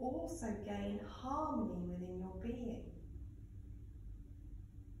you'll also gain harmony within your being.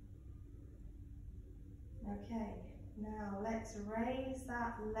 Okay, now let's raise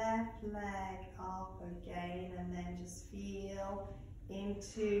that left leg up again, and then just feel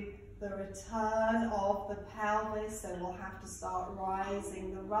into the return of the pelvis. So we'll have to start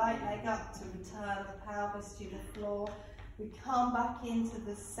rising the right leg up to return the pelvis to the floor. We come back into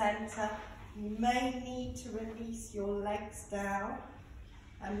the center. You may need to release your legs down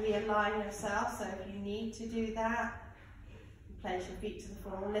and realign yourself. So if you need to do that, place your feet to the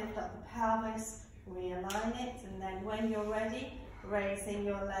floor, lift up the pelvis, realign it, and then when you're ready, raising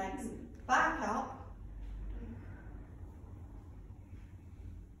your legs back up.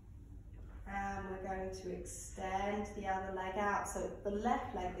 And we're going to extend the other leg out, so the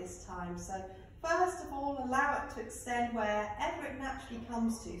left leg this time. So first of all, allow it to extend wherever it naturally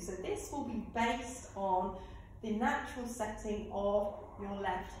comes to. So this will be based on the natural setting of your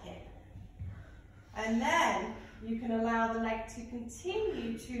left hip. And then you can allow the leg to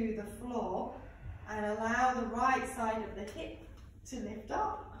continue to the floor and allow the right side of the hip to lift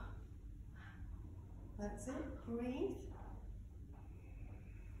up. That's it, breathe.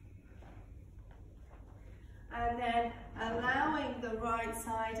 And then allowing the right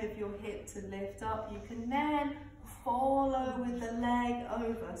side of your hip to lift up, you can then follow with the leg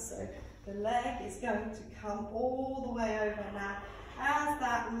over. So the leg is going to come all the way over now. As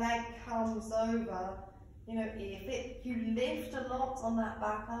that leg comes over, you know, if you lift a lot on that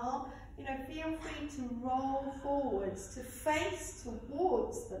back arm, you know, feel free to roll forwards, to face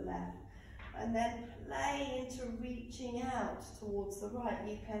towards the left, and then play into reaching out towards the right.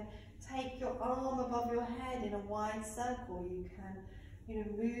 You can take your arm above your head in a wide circle. You can, you know,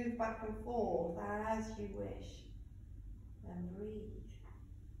 move back and forth as you wish. And breathe.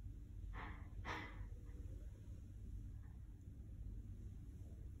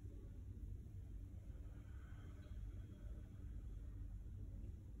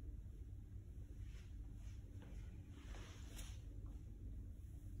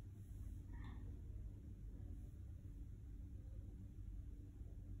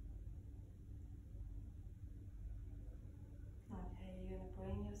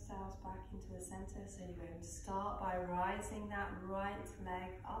 Bring yourselves back into the center. So you're going to start by rising that right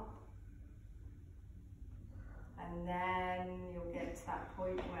leg up, and then you'll get to that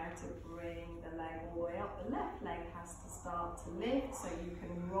point where to bring the leg all the way up. The left leg has to start to lift, so you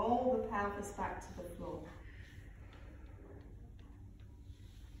can roll the pelvis back to the floor.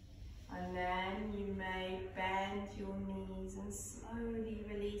 And then you may bend your knees and slowly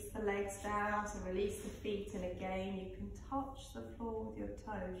release the legs down, so release the feet, and again you can touch the floor with your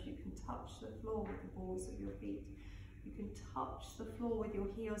toes, you can touch the floor with the balls of your feet, you can touch the floor with your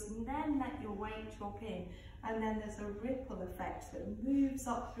heels, and then let your weight drop in, and then there's a ripple effect that moves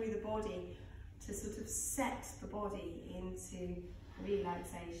up through the body to sort of set the body into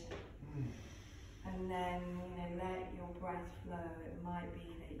relaxation. And then, you know, let your breath flow. It might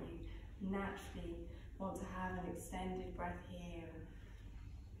be that you naturally want to have an extended breath here,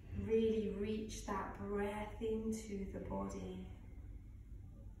 and really reach that breath into the body,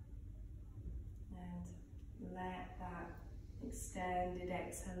 and let that extended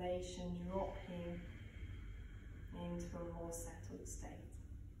exhalation drop in into a more settled state.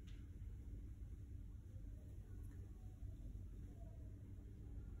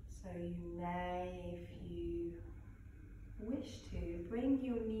 So you may, if you wish to, bring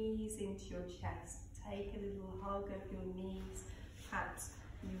your knees into your chest. Take a little hug of your knees. Perhaps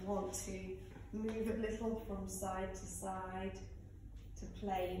you want to move a little from side to side to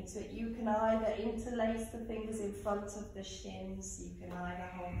play into it. You can either interlace the fingers in front of the shins, you can either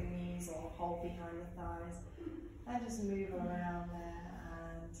hold the knee hold behind the thighs, and just move around there,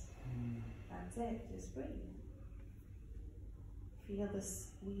 and that's it, just breathe. Feel the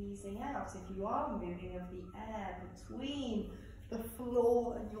squeezing out, if you are moving, of the air between the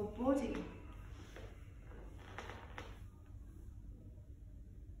floor and your body.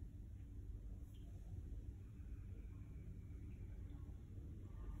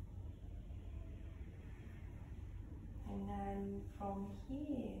 And then from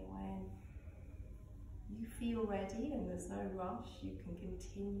here, when you feel ready and there's no rush, you can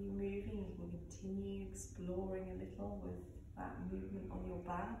continue moving, you can continue exploring a little with that movement on your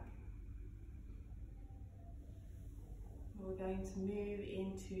back. We're going to move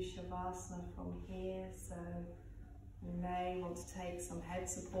into Shavasana from here, so you may want to take some head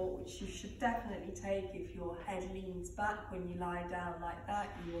support, which you should definitely take if your head leans back when you lie down like that.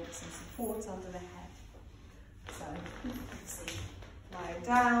 You want some support under the head. So, you can see, lying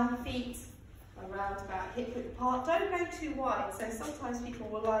down, feet around about hip width apart. Don't go too wide, so sometimes people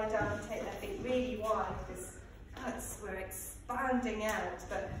will lie down and take their feet really wide because we're expanding out,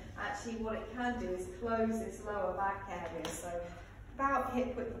 but actually what it can do is close this lower back area. So about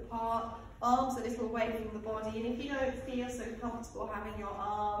hip width apart, arms a little away from the body, and if you don't feel so comfortable having your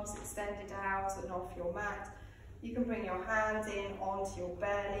arms extended out and off your mat, you can bring your hands in onto your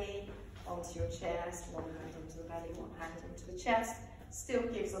belly, onto your chest, one hand onto the belly, one hand onto the chest. Still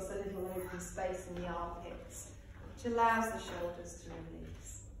gives us a little open space in the armpits, which allows the shoulders to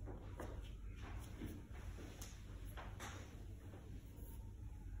release.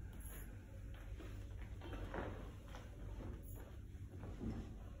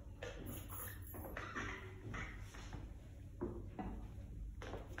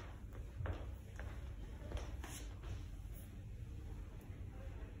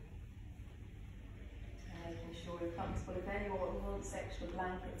 You're comfortable. If anyone wants extra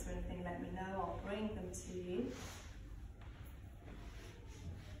blankets or anything, let me know. I'll bring them to you.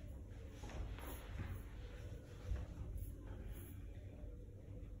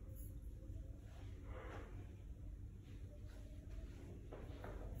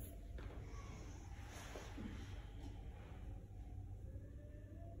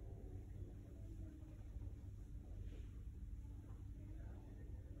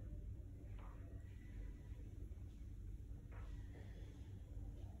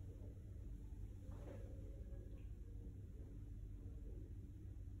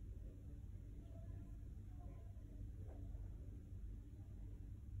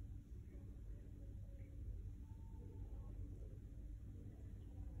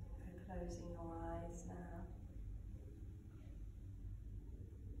 Closing your eyes now.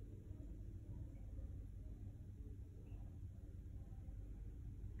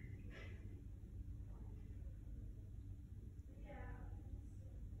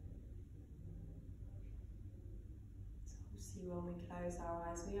 So see, when we close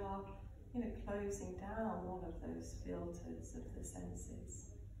our eyes, we are, closing down one of those filters of the senses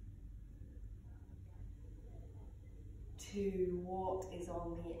to what is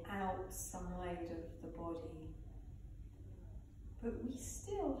on the outside of the body. But we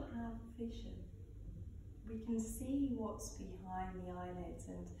still have vision. We can see what's behind the eyelids,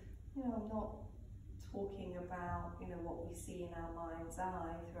 and I'm not talking about what we see in our mind's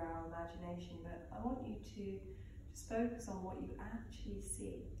eye through our imagination, but I want you to just focus on what you actually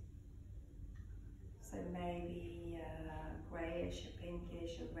see. So maybe a greyish, a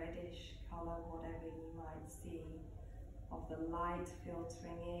pinkish, a reddish colour, whatever you might see of the light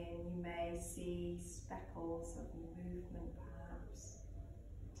filtering in. You may see speckles of movement perhaps.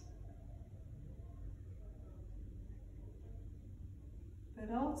 But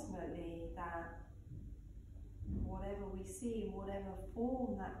ultimately that whatever we see, in whatever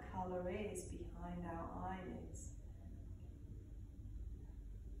form that colour is behind our eyelids,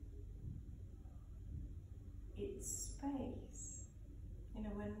 it's space.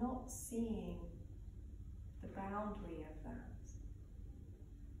 We're not seeing the boundary of that.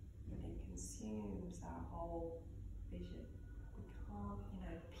 And it consumes our whole vision. We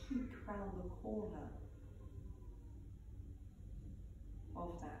can't, peek round the corner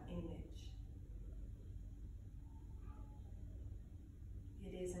of that image.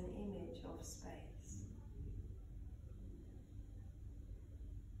 It is an image of space.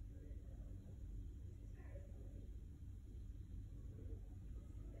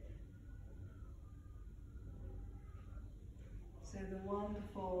 So the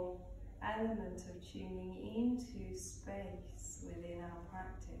wonderful element of tuning into space within our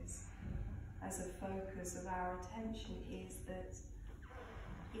practice as a focus of our attention is that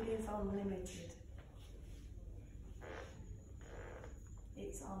it is unlimited.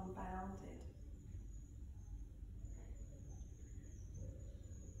 It's unbounded.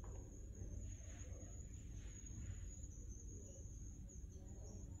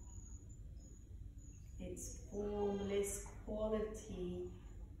 Its formless quality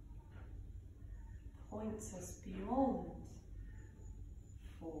points us beyond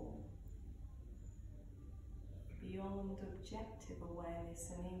form, beyond objective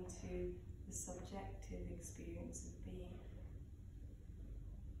awareness and into the subjective experience of being.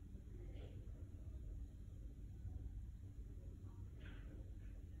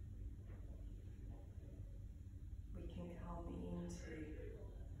 We can come into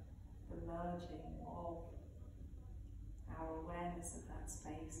the merging of our awareness of that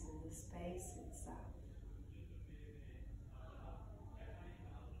space and the space itself.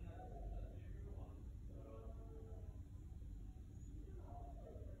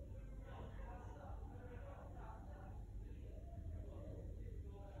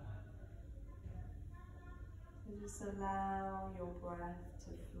 So just allow your breath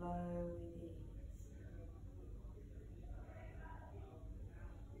to flow with ease.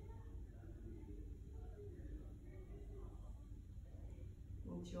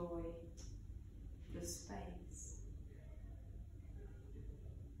 Enjoy the space.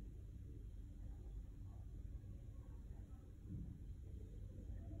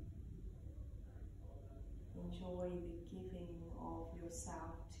 Enjoy the giving of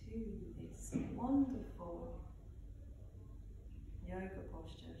yourself to this wonderful yoga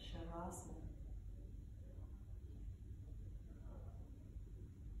posture, Shavasana.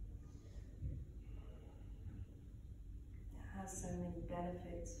 It has so many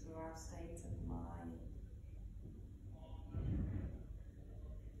benefits for our state of mind,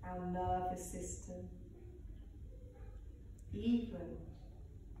 our nervous system, even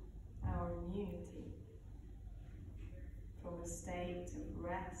our immunity. From a state of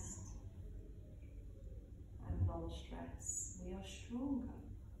rest and non-stress, we are stronger.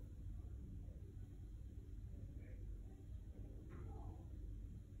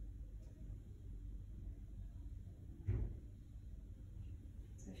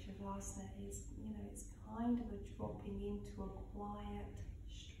 So Shavasana is, it's kind of a dropping into a quiet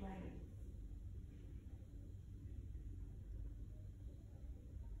strength.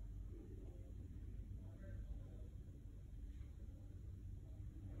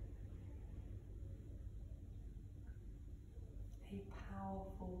 A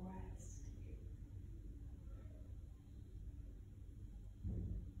powerful rest.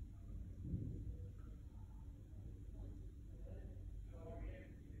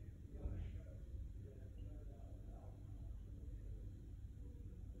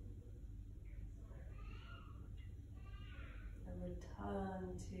 A return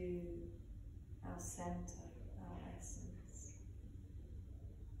to our center, our essence.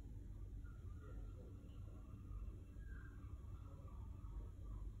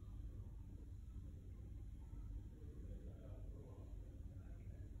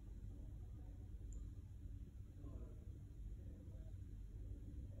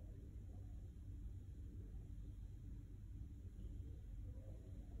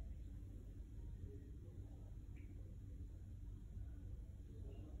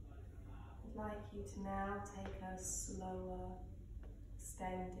 I'd like you to now take a slower,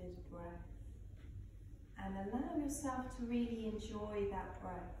 extended breath and allow yourself to really enjoy that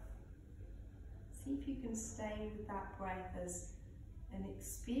breath. See if you can stay with that breath as an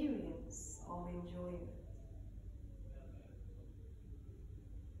experience of enjoyment.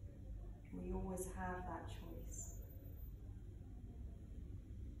 We always have that choice.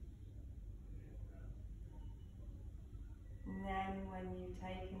 And then when you've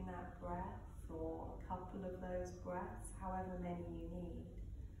taken that breath, or a couple of those breaths, however many you need,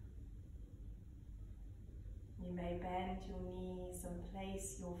 you may bend your knees and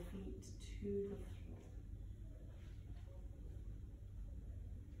place your feet to the floor.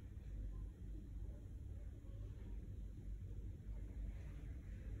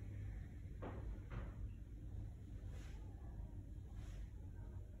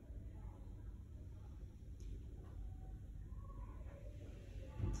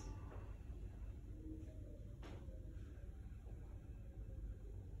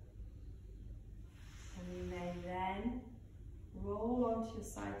 Roll onto your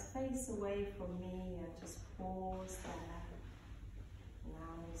side, face away from me, and just pause there,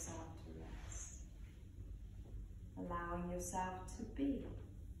 allowing yourself to rest, allowing yourself to be,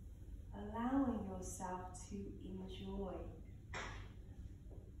 allowing yourself to enjoy.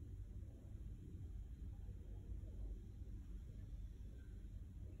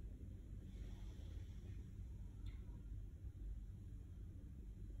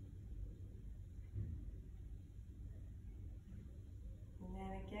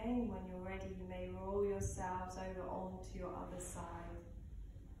 and when you're ready you may roll yourselves over onto your other side.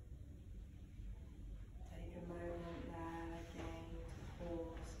 Take a moment there again to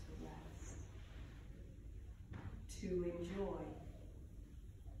pause, to rest, to enjoy.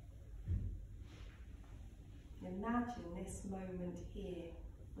 Imagine this moment here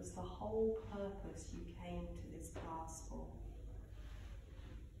was the whole purpose you came to this class for.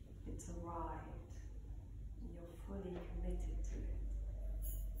 It's arrived, and you're fully committed to it.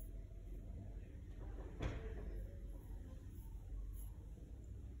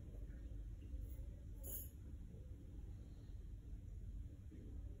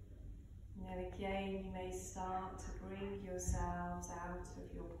 And then again, you may start to bring yourselves out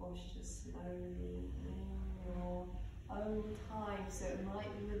of your posture slowly in your own time. So it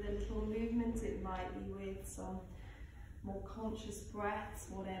might be with a little movement, it might be with some more conscious breaths,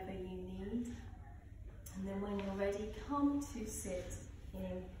 whatever you need. And then when you're ready, come to sit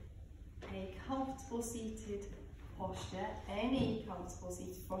in a comfortable seated posture, any comfortable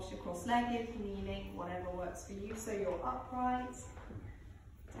seated posture, cross-legged, kneeling, whatever works for you. So you're upright,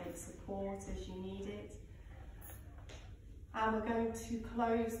 take support as you need it. And we're going to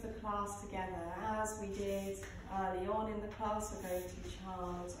close the class together. As we did early on in the class, we're going to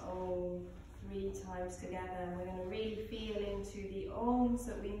chant Om 3 times together, and we're going to really feel into the Oms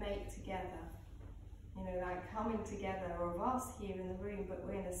that we make together. You know, that coming together of us here in the room, but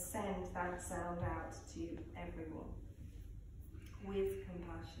we're going to send that sound out to everyone with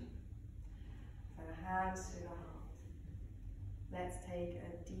compassion. So hands to the heart. Let's take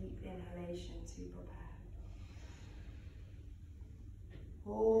a deep inhalation to prepare.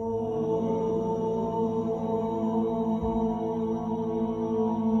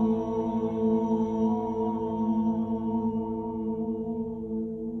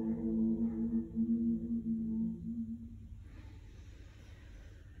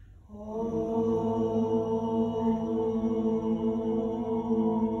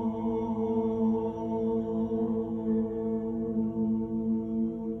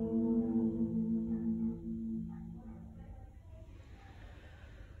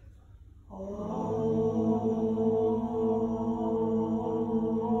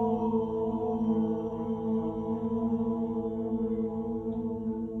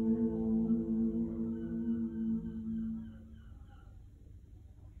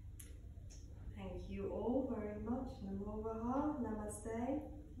 Namaste.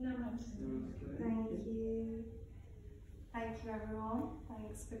 Namaste. Thank you. Thank you everyone.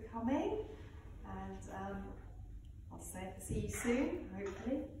 Thanks for coming. And I'll see you soon,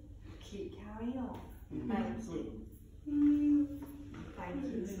 hopefully.